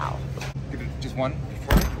 Wow. Give it just one.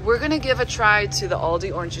 We're gonna give a try to the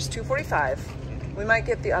Aldi orange juice, $2.45. We might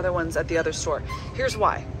get the other ones at the other store. Here's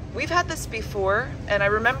why. We've had this before, and I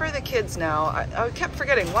remember the kids now. I kept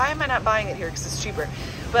forgetting, why am I not buying it here? Because it's cheaper.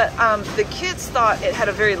 But the kids thought it had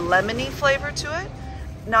a very lemony flavor to it,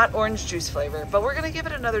 not orange juice flavor. But we're gonna give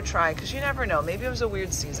it another try, because you never know. Maybe it was a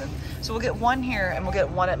weird season. So we'll get one here, and we'll get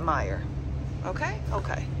one at Meijer. Okay?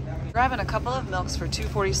 Okay. Grabbing a couple of milks for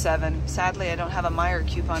 $2.47. Sadly, I don't have a Meijer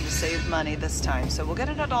coupon to save money this time, so we'll get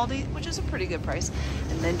it at Aldi, which is a pretty good price.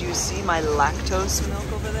 And then do you see my lactose milk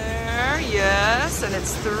over there? Yes, and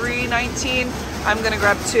it's $3.19. I'm gonna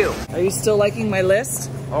grab 2. Are you still liking my list?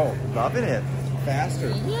 Oh, loving it. Faster.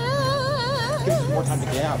 Yeah. Gives us more time to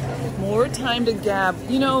gab. More time to gab.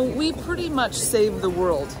 You know, we pretty much saved the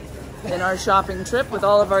world in our shopping trip with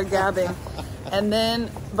all of our gabbing. And then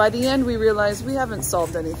by the end, we realized we haven't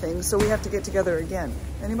solved anything, so we have to get together again.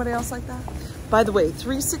 Anybody else like that? By the way,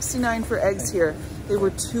 $3.69 for eggs here. They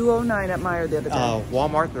were $2.09 at Meijer the other day.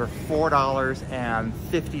 Walmart, they're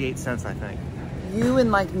 $4.58, I think. You in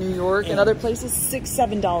like New York and other places,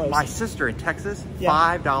 $6, $7. My sister in Texas, Yeah.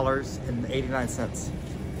 $5.89.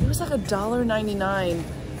 It was like $1.99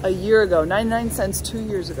 a year ago, 99 cents 2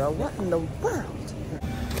 years ago. What in the world?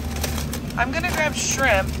 I'm gonna grab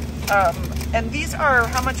shrimp. And these are,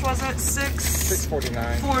 how much was it?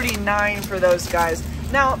 $6.49. $49 for those guys.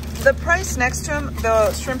 Now, the price next to them,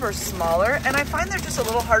 the shrimp are smaller, and I find they're just a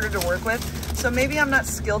little harder to work with. So maybe I'm not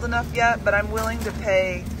skilled enough yet, but I'm willing to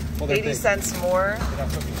pay 80 cents more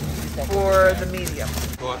for the medium.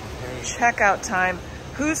 Checkout time.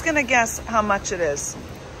 Who's gonna guess how much it is?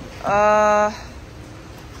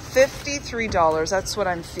 $53. That's what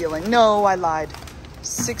I'm feeling. No, I lied.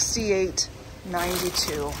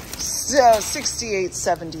 $68.92. So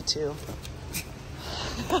 $68.72.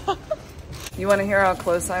 You want to hear how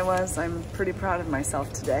close I was? I'm pretty proud of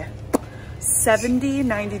myself today.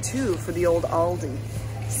 $70.92 for the old Aldi.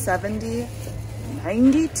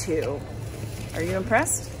 $70.92. Are you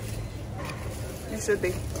impressed? You should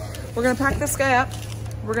be. We're gonna pack this guy up.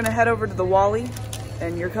 We're gonna head over to the Wally,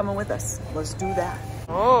 and you're coming with us. Let's do that.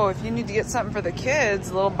 Oh, if you need to get something for the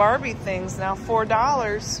kids, little Barbie things now,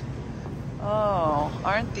 $4. Oh,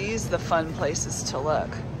 aren't these the fun places to look?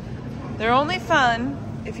 They're only fun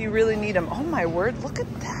if you really need them. Oh my word, look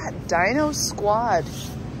at that. Dino Squad.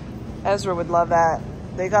 Ezra would love that.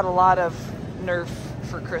 They got a lot of Nerf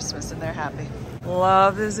for Christmas and they're happy.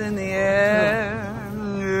 Love is in the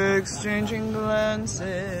air, exchanging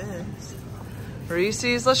glances.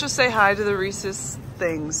 Reese's, let's just say hi to the Reese's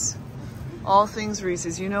things. All things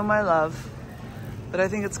Reese's, you know my love. But I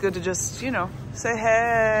think it's good to just, you know, say,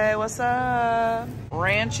 hey, what's up?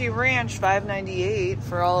 Ranchy Ranch, $5.98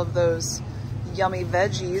 for all of those yummy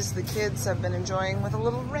veggies the kids have been enjoying with a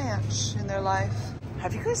little ranch in their life.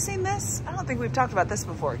 Have you guys seen this? I don't think we've talked about this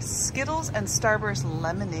before. Skittles and Starburst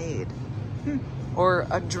lemonade. Or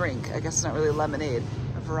a drink. I guess it's not really lemonade.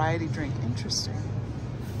 A variety drink. Interesting.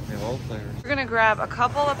 We're gonna grab a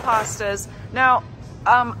couple of pastas. Now,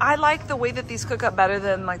 I like the way that these cook up better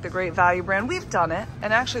than like the Great Value brand. We've done it,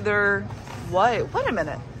 and actually they're, wait a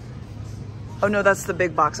minute. Oh no, that's the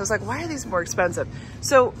big box. I was like, why are these more expensive?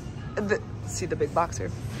 So, see the big box here.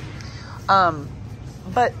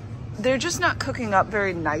 But they're just not cooking up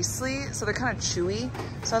very nicely, so they're kind of chewy.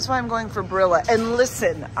 So that's why I'm going for Barilla. And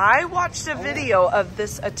listen, I watched a video of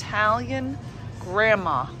this Italian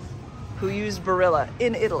grandma who used Barilla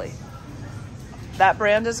in Italy. That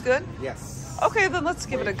brand is good? Yes. Okay, then let's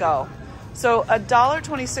give it a go. So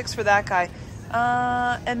 $1.26 for that guy.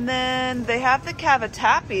 And then they have the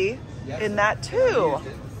cavatappi in that too.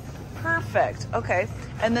 Perfect. Okay.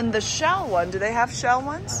 And then the shell one, do they have shell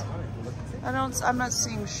ones? I'm not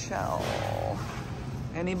seeing shell.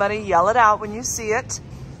 Anybody yell it out when you see it?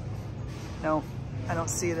 No, I don't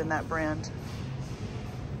see it in that brand.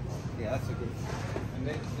 Yeah, that's a good one. And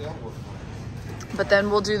they all work fine. But then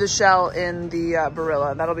we'll do the shell in the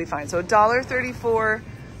Barilla. That'll be fine. So $1.34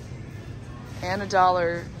 and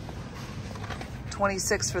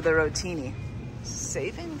 $1.26 for the rotini.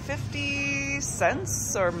 Saving 50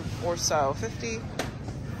 cents or so. 50.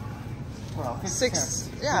 Well, 50 Six. cents.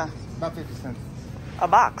 Yeah. About 50 cents. A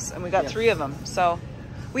box, and we got 3 of them. So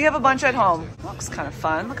we have a bunch at home. Looks kind of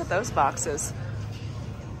fun. Look at those boxes.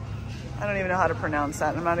 I don't even know how to pronounce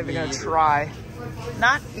that. I'm not even going to try.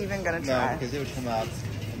 Not even going to try. No, because it would come out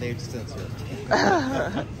and they would censor it.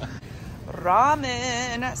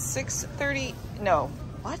 Ramen, $6.30. No,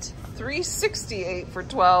 what? $3.68 for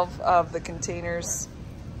 12 of the containers.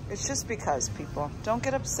 It's just because, people. Don't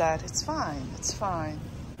get upset. It's fine. It's fine.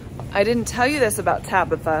 I didn't tell you this about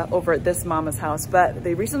Tabitha over at this mama's house, but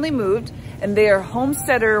they recently moved and they are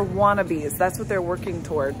homesteader wannabes. That's what they're working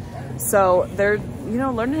toward. So they're, you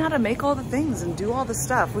know, learning how to make all the things and do all the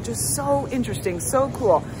stuff, which is so interesting, so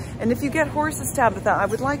cool. And if you get horses, Tabitha, I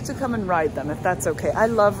would like to come and ride them if that's okay. I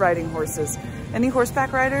love riding horses. Any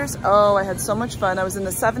horseback riders? Oh, I had so much fun. I was in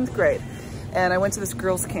the 7th grade and I went to this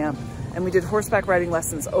girls' camp and we did horseback riding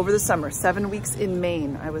lessons over the summer. 7 weeks in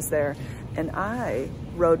Maine, I was there. And I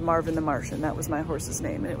rode Marvin the Martian. That was my horse's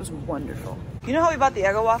name, and it was wonderful. You know how we bought the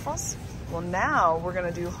Eggo waffles? Well, now we're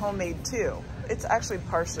gonna do homemade too. It's actually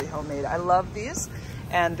partially homemade. I love these,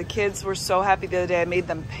 and the kids were so happy the other day. I made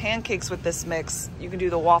them pancakes with this mix. You can do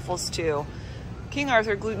the waffles too. King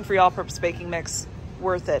Arthur gluten-free all-purpose baking mix,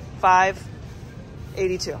 worth it.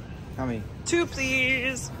 $5.82. How many? 2,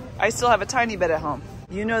 please. I still have a tiny bit at home.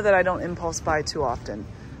 You know that I don't impulse buy too often,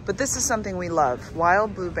 but this is something we love.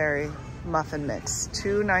 Wild blueberry muffin mix,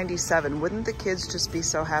 $2.97. Wouldn't the kids just be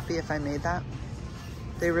so happy if I made that?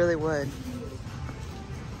 They really would.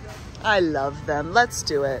 I love them. Let's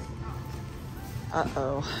do it.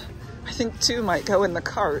 Uh-oh. I think 2 might go in the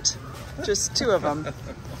cart. Just 2 of them.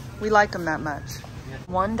 We like them that much.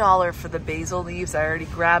 $1 for the basil leaves. I already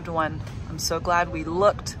grabbed one. I'm so glad we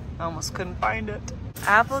looked. I almost couldn't find it.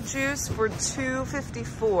 Apple juice for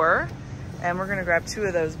 $2.54. And we're gonna grab 2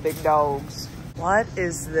 of those big dogs. What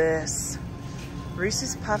is this?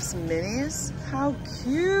 Reese's Puffs Minis? How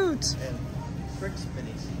cute! And Trix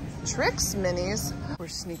Minis. Trix Minis? We're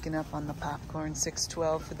sneaking up on the popcorn,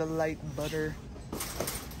 $6.12 for the light butter.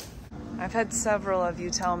 I've had several of you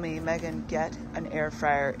tell me, Megan, get an air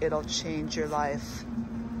fryer. It'll change your life.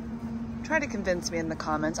 Try to convince me in the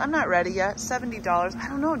comments. I'm not ready yet. $70. I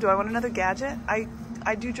don't know. Do I want another gadget? I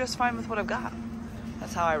do just fine with what I've got.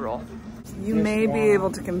 That's how I roll. You may be able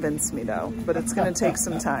to convince me though, but it's gonna take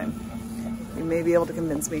some time. You may be able to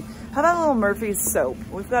convince me. How about a little Murphy's soap?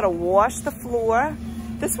 We've got to wash the floor.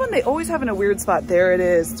 This one they always have in a weird spot. There it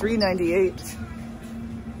is, $3.98.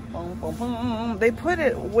 They put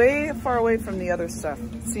it way far away from the other stuff.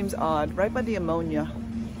 It seems odd, right by the ammonia.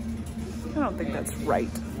 I don't think that's right.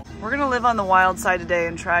 We're gonna live on the wild side today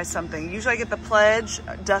and try something. Usually I get the Pledge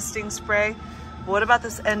dusting spray. What about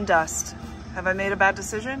this end dust? Have I made a bad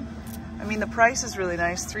decision? I mean, the price is really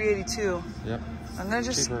nice, $3.82. Yep. I'm gonna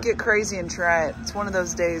just get crazy and try it. It's one of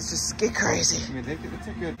those days, just get crazy. I mean, it's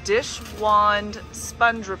a good... Dish wand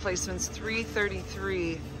sponge replacements,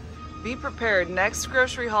 $3.33. Be prepared, next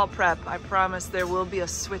grocery haul prep, I promise there will be a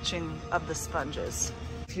switching of the sponges.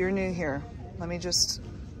 If you're new here, let me just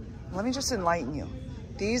enlighten you.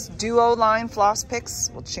 These Duo line floss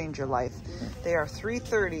picks will change your life. They are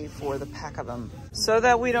 $3.30 for the pack of them. So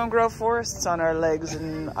that we don't grow forests on our legs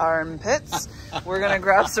and armpits, we're gonna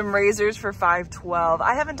grab some razors for $5.12.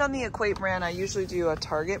 I haven't done the Equate brand. I usually do a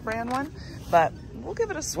Target brand one, but we'll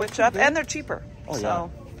give it a switch up, and they're cheaper. Oh, so yeah.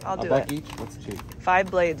 I'll do $1 it. each? What's cheap?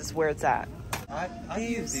 5 blades is where it's at. I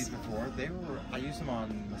used these before. I used them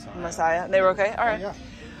on Messiah. Messiah, they were okay? All right. Oh, yeah.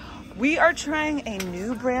 We are trying a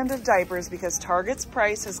new brand of diapers because Target's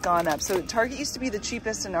price has gone up. So Target used to be the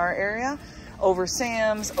cheapest in our area, over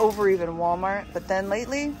Sam's, over even Walmart. But then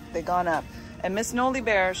lately, they've gone up. And Miss Noli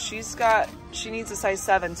Bear, she needs a size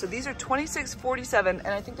 7. So these are $26.47, and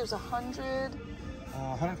I think there's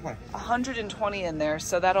 120 in there.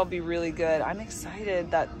 So that'll be really good. I'm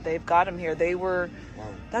excited that they've got them here.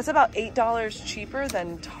 That's about $8 cheaper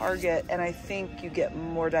than Target, and I think you get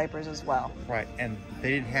more diapers as well. Right, and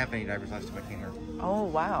they didn't have any diapers last time I came here. Oh,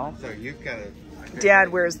 wow. So you've got to... Dad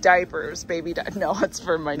wears diapers, baby. No, it's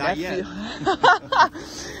for my nephew.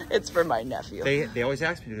 It's for my nephew. They always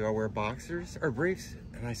ask me, do I wear boxers or briefs?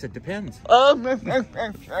 And I said, depends.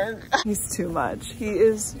 He's too much. He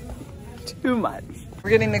is too much.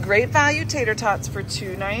 We're getting the Great Value tater tots for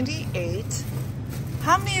 $2.98.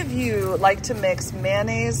 How many of you like to mix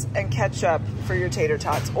mayonnaise and ketchup for your tater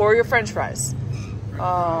tots or your French fries?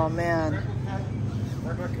 Oh man.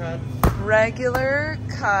 Regular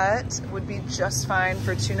cut would be just fine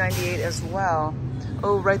for $2.98 as well.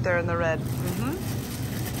 Oh, right there in the red.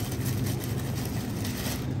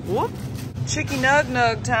 Whoop. Chicky Nug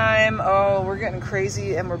Nug time. Oh, we're getting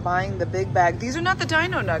crazy and we're buying the big bag. These are not the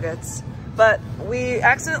Dino Nuggets, but we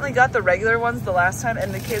accidentally got the regular ones the last time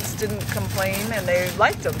and the kids didn't complain and they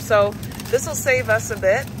liked them. So this will save us a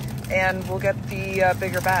bit and we'll get the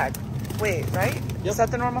bigger bag. Wait, right? Yep. Is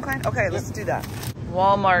that the normal kind? Okay, let's do that.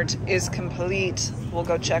 Walmart is complete. We'll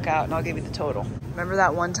go check out and I'll give you the total. Remember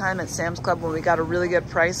that one time at Sam's Club when we got a really good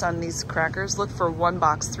price on these crackers? Look for one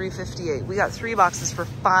box, $3.58. We got 3 boxes for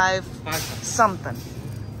 $5 something.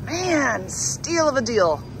 Man, steal of a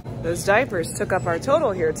deal. Those diapers took up our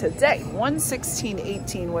total here today.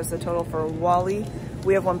 $116.18 was the total for Wally.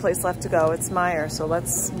 We have one place left to go. It's Meijer, so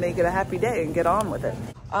let's make it a happy day and get on with it.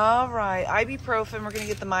 All right, ibuprofen, we're gonna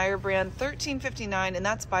get the Meijer brand, $13.59, and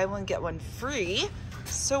that's buy one, get one free.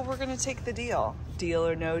 So we're gonna take the deal. Deal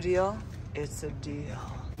or no deal? It's a deal.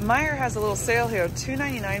 Meijer has a little sale here,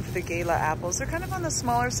 $2.99 for the Gala apples. They're kind of on the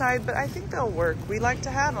smaller side, but I think they'll work. We like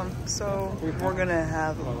to have them, so we're gonna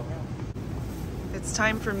have them. It's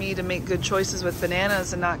time for me to make good choices with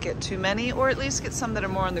bananas and not get too many, or at least get some that are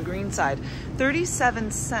more on the green side.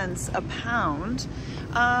 37 cents a pound.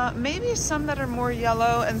 Maybe some that are more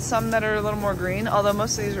yellow and some that are a little more green, although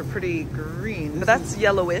most of these are pretty green, but that's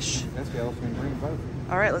yellowish. That's yellow and green both.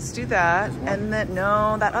 All right, let's do that. And then,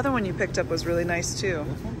 no, that other one you picked up was really nice too.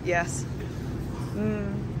 This one? Yes.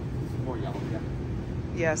 More yellow, yeah.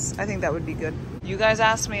 Yes, I think that would be good. You guys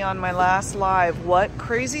asked me on my last live what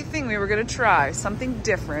crazy thing we were gonna try, something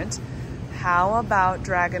different. How about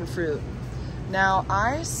dragon fruit? Now,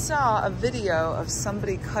 I saw a video of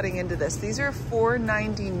somebody cutting into this. These are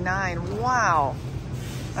 $4.99. Wow.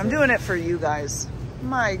 I'm doing it for you guys.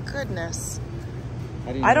 My goodness.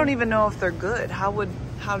 I don't even know if they're good. How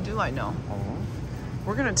do I know?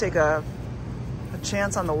 We're gonna take a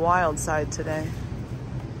chance on the wild side today.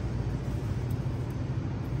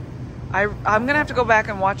 I'm gonna have to go back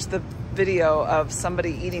and watch the video of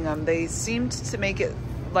somebody eating them. They seemed to make it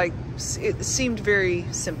like, it seemed very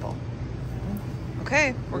simple.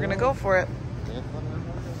 Okay, we're gonna go for it.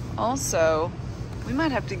 Also, we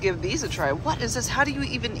might have to give these a try. What is this? How do you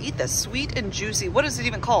even eat this? Sweet and juicy. What is it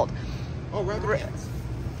even called? Oh, rambutan.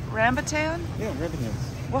 Rambutan? Yeah, rambutan.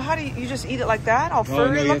 Well, how do you just eat it like that? All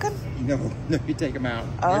furry looking? No, you take them out.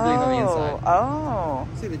 Everything's on the inside. Oh.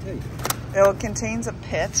 See, they tell you. It contains a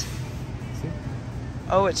pit. See?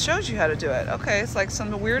 Oh, it shows you how to do it. Okay, it's like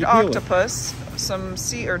some weird octopus, some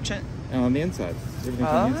sea urchin. And on the inside. Everything's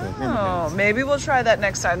on the inside. Oh, maybe we'll try that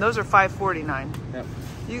next time. Those are $5.49. Yep.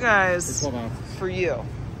 You guys, for you,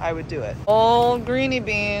 I would do it. Old greeny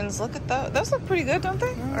beans. Look at those. Those look pretty good, don't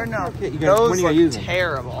they? Or no? Those look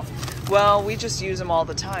terrible. Well, we just use them all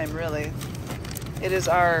the time, really. It is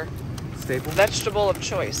our staple vegetable of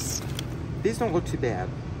choice. These don't look too bad.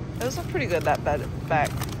 Those look pretty good, that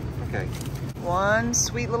back. Okay. One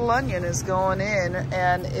sweet little onion is going in,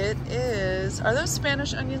 and it is, are those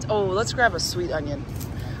Spanish onions? Oh, let's grab a sweet onion.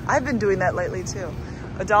 I've been doing that lately too.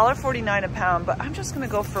 $1.49 a pound, but I'm just gonna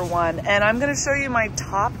go for one. And I'm gonna show you my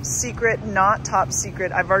top secret, not top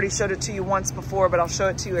secret. I've already showed it to you once before, but I'll show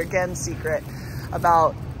it to you again, secret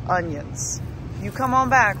about onions. You come on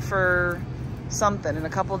back for something in a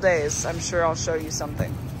couple days. I'm sure I'll show you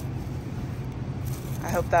something. I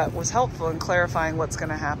hope that was helpful in clarifying what's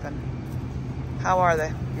gonna happen. How are they?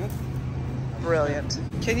 Good. Brilliant.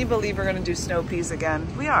 Can you believe we're gonna do snow peas again?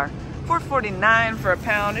 We are. $4.49 for a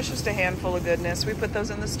pound. It's just a handful of goodness. We put those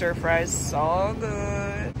in the stir fries. It's all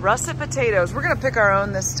good. Russet potatoes. We're gonna pick our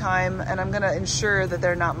own this time, and I'm gonna ensure that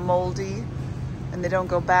they're not moldy and they don't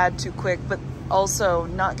go bad too quick, but also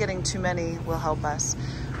not getting too many will help us.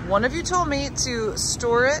 One of you told me to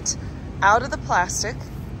store it out of the plastic,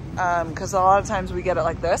 because a lot of times we get it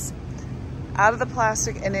like this, out of the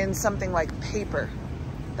plastic and in something like paper.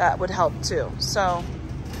 That would help too. So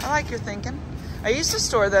I like your thinking. I used to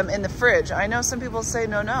store them in the fridge. I know some people say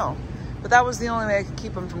no, but that was the only way I could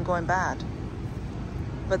keep them from going bad.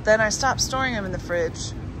 But then I stopped storing them in the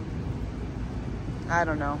fridge. I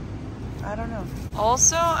don't know.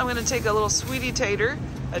 Also, I'm gonna take a little sweetie tater,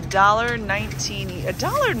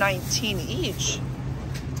 $1.19 each.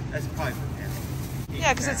 That's probably per pound.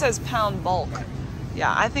 Yeah, because it says pound bulk. Right.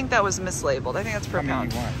 Yeah, I think that was mislabeled. I think that's per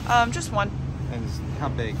pound. Just one. And how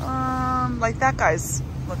big? Like that guy's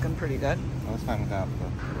looking pretty good. Oh, that's fine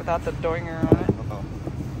without the doinger on it. Without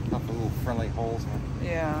the little friendly holes in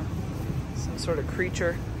it. Yeah, some sort of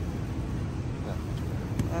creature. Yeah.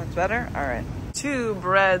 That's better? All right. 2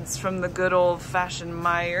 breads from the good old-fashioned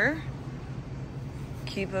Meijer.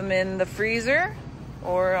 Keep them in the freezer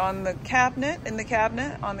or on the cabinet,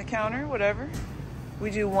 on the counter, whatever. We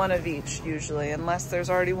do one of each usually, unless there's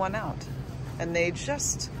already one out. And they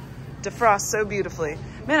just defrost so beautifully.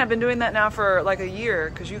 Man, I've been doing that now for like a year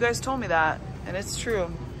because you guys told me that, and it's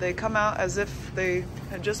true. They come out as if they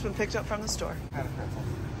had just been picked up from the store.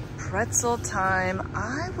 Pretzel time.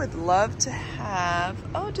 I would love to have,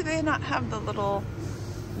 oh, do they not have the little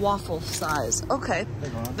waffle size? Okay,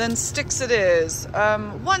 then sticks it is.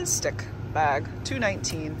 1 stick bag,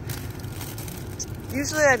 $2.19.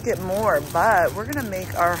 Usually I'd get more, but we're gonna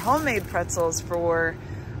make our homemade pretzels for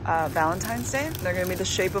Valentine's Day. They're gonna be the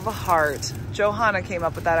shape of a heart. Johanna came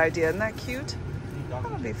up with that idea. Isn't that cute?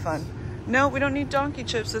 That'll be fun. No, we don't need donkey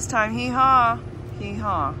chips this time. Hee-haw.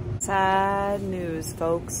 Hee-haw. Sad news,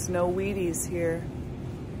 folks. No Wheaties here.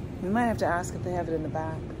 We might have to ask if they have it in the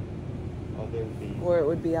back. Oh, there would be. Or it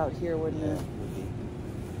would be out here, wouldn't it? Would be.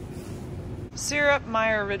 Syrup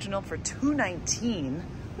Meijer Original for $2.19.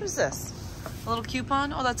 What is this? A little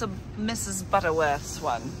coupon? Oh, that's a Mrs. Butterworth's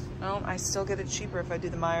one. No, I still get it cheaper if I do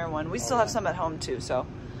the Meijer one. We still have some at home too, so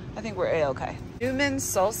I think we're A-okay. Newman's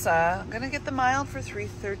salsa. I'm gonna get the mild for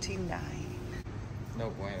 $3.39. No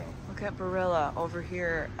bueno. Look at Barilla over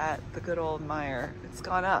here at the good old Meijer. It's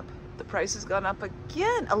gone up. The price has gone up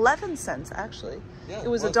again. 11 cents actually. Yeah, it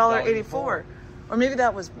was $1.84. Or maybe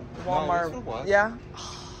that was Walmart. No, this one was. Yeah.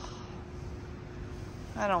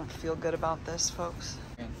 I don't feel good about this, folks.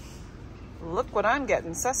 Yeah. Look what I'm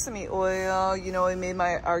getting. Sesame oil. You know, we made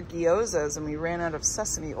our gyozas and we ran out of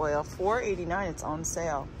sesame oil. $4.89. It's on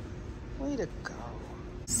sale. Way to go.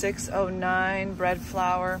 $6.09 bread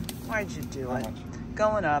flour. Why'd you do it? Much?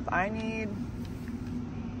 Going up. I need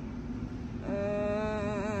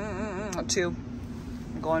 2.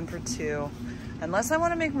 I'm going for 2. Unless I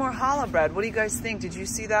want to make more challah bread. What do you guys think? Did you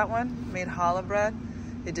see that one? Made challah bread.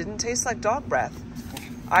 It didn't taste like dog breath.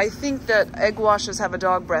 I think that egg washes have a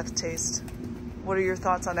dog breath taste. What are your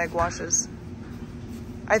thoughts on egg washes?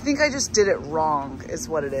 I think I just did it wrong is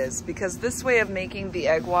what it is, because this way of making the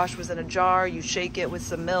egg wash was in a jar. You shake it with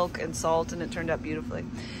some milk and salt and it turned out beautifully.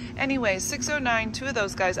 Anyway, $6.09, 2 of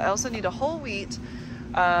those guys. I also need a whole wheat.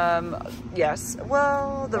 Yes,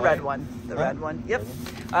 well, the red one. The red one, yep.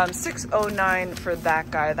 $6.09 for that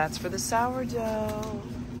guy. That's for the sourdough.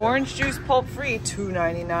 Orange juice pulp free,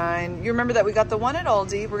 $2.99. You remember that we got the one at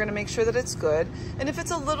Aldi. We're gonna make sure that it's good. And if it's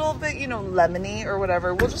a little bit, you know, lemony or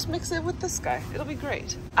whatever, we'll just mix it with this guy. It'll be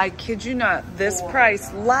great. I kid you not, this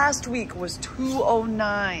price last week was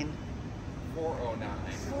 $2.09. $4.09.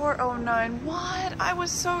 $4.09, what? I was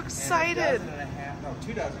so excited. And a dozen and a half, no,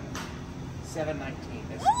 2 dozen. $7.19.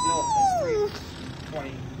 It's still, it's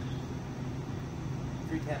 $3.20.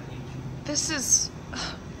 $3.10 each. This is,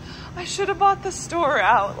 I should have bought the store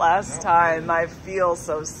out last time. I feel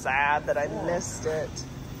so sad that I missed it.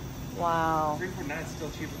 Wow. $3.49 is still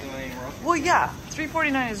cheaper than anywhere else. Well, yeah,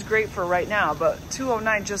 $3.49 is great for right now, but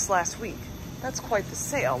 $2.09 just last week. That's quite the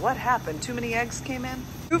sale. What happened? Too many eggs came in?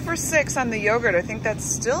 2 for $6 on the yogurt. I think that's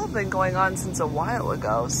still been going on since a while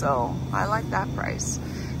ago, so I like that price.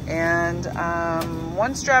 And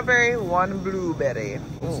 1 strawberry, 1 blueberry.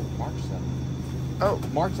 Oh, March 7th. Oh.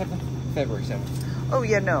 March 7th, February 7th. Oh,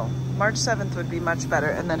 yeah, no. March 7th would be much better.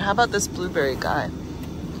 And then how about this blueberry guy?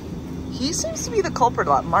 He seems to be the culprit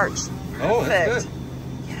a lot. March. Oh, that's good.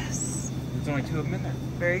 Yes. There's only 2 of them in there.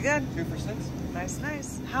 Very good. 2 for $6. Nice,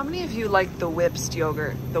 nice. How many of you like the Whipsed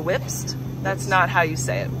yogurt? The Whipsed? That's not how you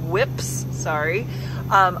say it. Whips, sorry.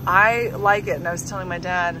 I like it, and I was telling my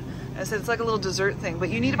dad, I said it's like a little dessert thing, but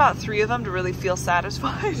you need about 3 of them to really feel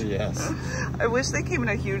satisfied. Yes. I wish they came in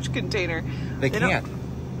a huge container. They can't.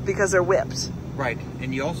 Because they're whipped. Right,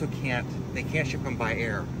 and you also can't, they can't ship them by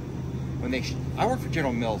air. When they, I worked for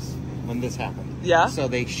General Mills when this happened. Yeah? So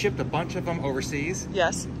they shipped a bunch of them overseas.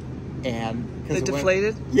 Yes. And they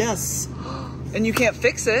deflated? Yes. And you can't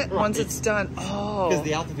fix it once it's done. Oh. Because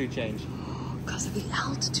the altitude changed. Because of the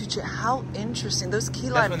altitude change. How interesting. Those key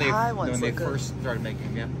lime pie ones when look they good. first started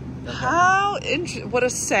making them, yeah. How interesting. What a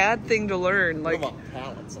sad thing to learn. Like, what about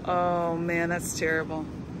pallets? Oh man, that's terrible.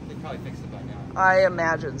 They probably fixed it by now. I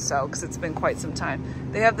imagine so, because it's been quite some time.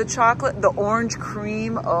 They have the chocolate, the orange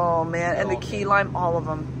cream, oh man, and the key lime, all of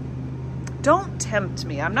them. Don't tempt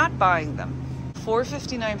me. I'm not buying them.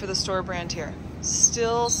 $4.59 for the store brand here.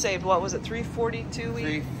 Still saved. What was it?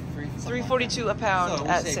 $3.42? $3.42 a pound so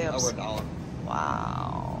at Sam's. Over $1.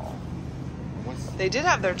 Wow. They did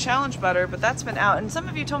have their challenge butter, but that's been out. And some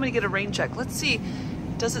of you told me to get a rain check. Let's see.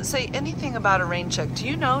 Does it say anything about a rain check? Do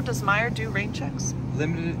you know? Does Meijer do rain checks?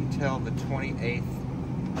 Limited until the 28th.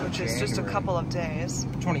 Which is just a couple of days.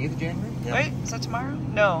 28th of January? Yep. Right? Is that tomorrow?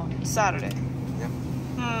 No, it's Saturday. Yep.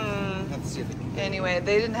 Anyway,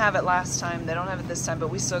 they didn't have it last time. They don't have it this time, but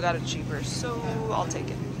we still got it cheaper, so I'll take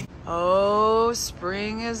it. Oh,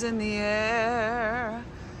 spring is in the air.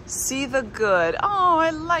 See the good. Oh,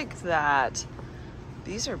 I like that.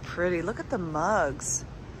 These are pretty. Look at the mugs.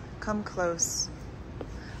 Come close.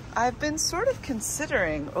 I've been sort of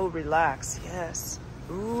considering, oh, relax, yes.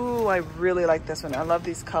 Ooh, I really like this one. I love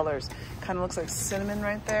these colors. Kind of looks like cinnamon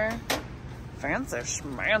right there. Fancy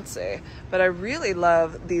schmancy. But I really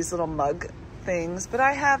love these little mug things, but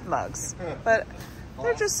I have mugs. But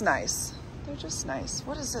they're just nice. They're just nice.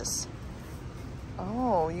 What is this?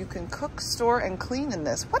 Oh, you can cook, store, and clean in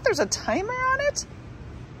this. What, there's a timer on it?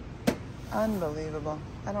 Unbelievable.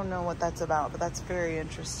 I don't know what that's about, but that's very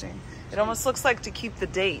interesting. It almost looks like to keep the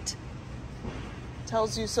date.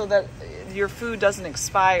 Tells you so that your food doesn't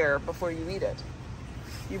expire before you eat it.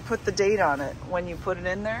 You put the date on it when you put it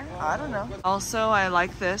in there. I don't know. Also, I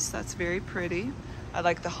like this. That's very pretty. I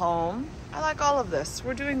like the home. I like all of this.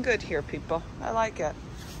 We're doing good here, people. I like it.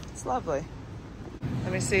 It's lovely.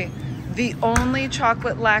 Let me see. The only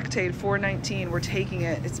chocolate lactate, $4.19. We're taking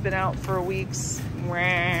it. It's been out for weeks.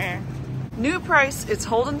 New price. It's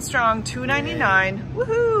holding strong. $2.99.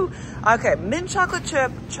 Woohoo! Okay, mint chocolate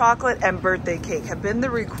chip, chocolate, and birthday cake have been the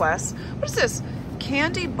requests. What is this?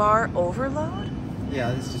 Candy bar overload?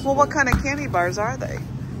 Yeah, this is just. Well, what kind of candy bars are they?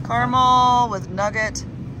 Caramel with nougat.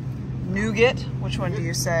 Which one do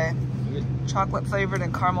you say? Chocolate flavored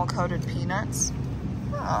and caramel coated peanuts.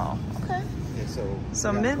 Oh, okay. Yeah,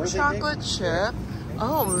 so mint chocolate chip.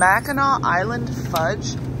 Oh, Mackinac Island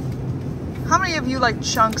fudge. How many of you like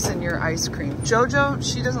chunks in your ice cream? Jojo,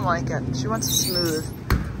 she doesn't like it. She wants it smooth.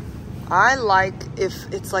 I like if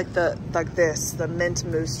it's like the mint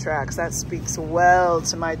mousse tracks. That speaks well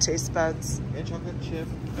to my taste buds. Mint chocolate chip.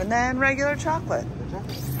 And then regular chocolate. Oh,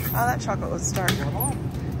 that chocolate was stark. Come on.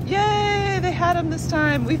 Yay, they had them this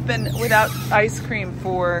time. We've been without ice cream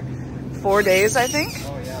for 4 days, I think.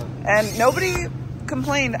 Oh, yeah. And nobody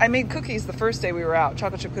complained. I made cookies the first day we were out.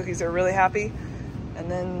 Chocolate chip cookies, they were really happy. And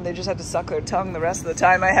then they just had to suck their tongue the rest of the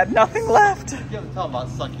time. I had nothing left. You have to tell them about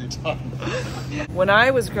suck your tongue. When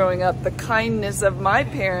I was growing up, the kindness of my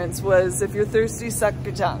parents was, if you're thirsty, suck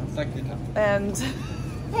your tongue. Suck your tongue. And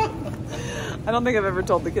I don't think I've ever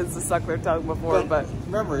told the kids to suck their tongue before, but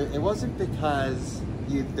remember, it wasn't because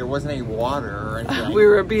there wasn't any water or anything. We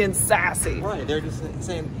were being sassy. Right, they're just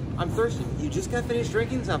saying, I'm thirsty. You just got finished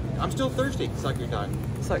drinking something. I'm still thirsty. Suck your tongue.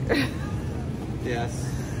 Suck. Yes.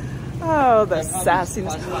 Oh, the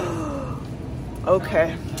sassiness.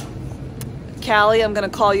 Okay. Callie, I'm going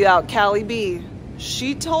to call you out. Callie B.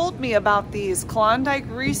 She told me about these Klondike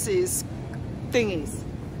Reese's thingies.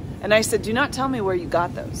 And I said, do not tell me where you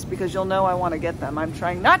got those because you'll know I want to get them. I'm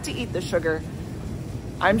trying not to eat the sugar.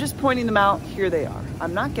 I'm just pointing them out. Here they are.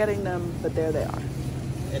 I'm not getting them, but there they are.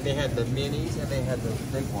 And they had the minis and they had the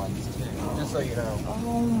big ones too, just so you know.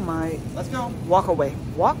 Oh my. Let's go. Walk away.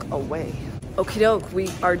 Walk away. Okie doke, we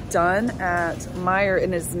are done at Meijer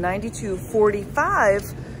and it's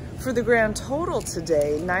 $92.45 for the grand total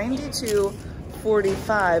today.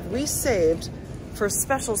 $92.45. We saved for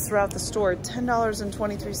specials throughout the store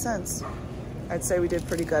 $10.23. I'd say we did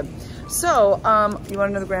pretty good. So, you want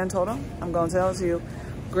to know the grand total? I'm going to tell it to you.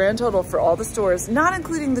 Grand total for all the stores, not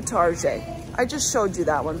including the Target. I just showed you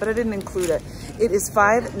that one, but I didn't include it. It is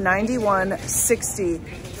 $591.60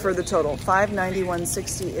 for the total.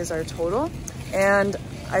 $591.60 is our total. And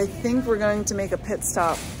I think we're going to make a pit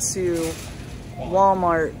stop to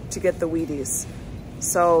Walmart to get the Wheaties.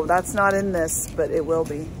 So that's not in this, but it will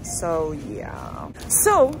be. So yeah.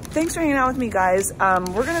 So thanks for hanging out with me, guys.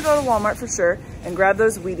 We're gonna go to Walmart for sure and grab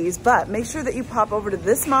those Wheaties, but make sure that you pop over to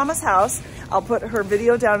this mama's house. I'll put her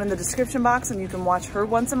video down in the description box and you can watch her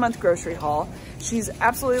once a month grocery haul. She's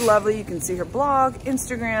absolutely lovely. You can see her blog,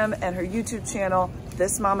 Instagram, and her YouTube channel,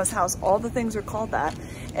 This Mama's House. All the things are called that.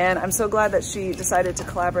 And I'm so glad that she decided to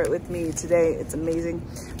collaborate with me today. It's amazing.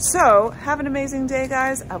 So have an amazing day,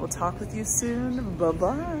 guys. I will talk with you soon.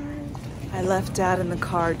 Bye-bye. I left Dad in the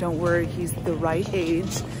car. Don't worry, he's the right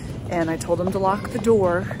age. And I told him to lock the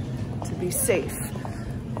door to be safe.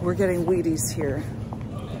 We're getting Wheaties here.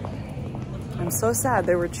 I'm so sad.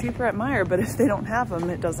 They were cheaper at Meijer, but if they don't have them,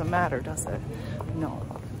 it doesn't matter, does it? No.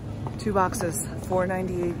 2 boxes,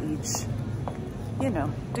 $4.98 each. You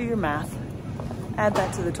know, do your math. Add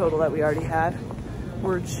that to the total that we already had.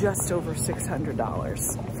 We're just over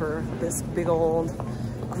 $600 for this big old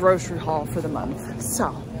grocery haul for the month.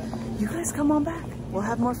 So, you guys come on back. We'll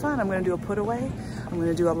have more fun. I'm gonna do a put away. I'm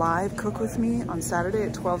gonna do a live cook with me on Saturday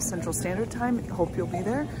at 12 Central Standard Time. Hope you'll be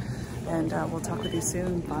there. And we'll talk with you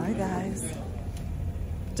soon. Bye, guys.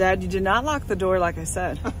 Dad, you did not lock the door like I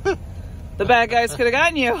said. The bad guys could have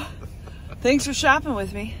gotten you. Thanks for shopping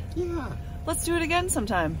with me. Yeah. Let's do it again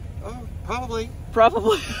sometime. Oh, probably.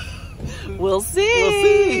 Probably. We'll see. We'll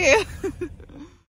see.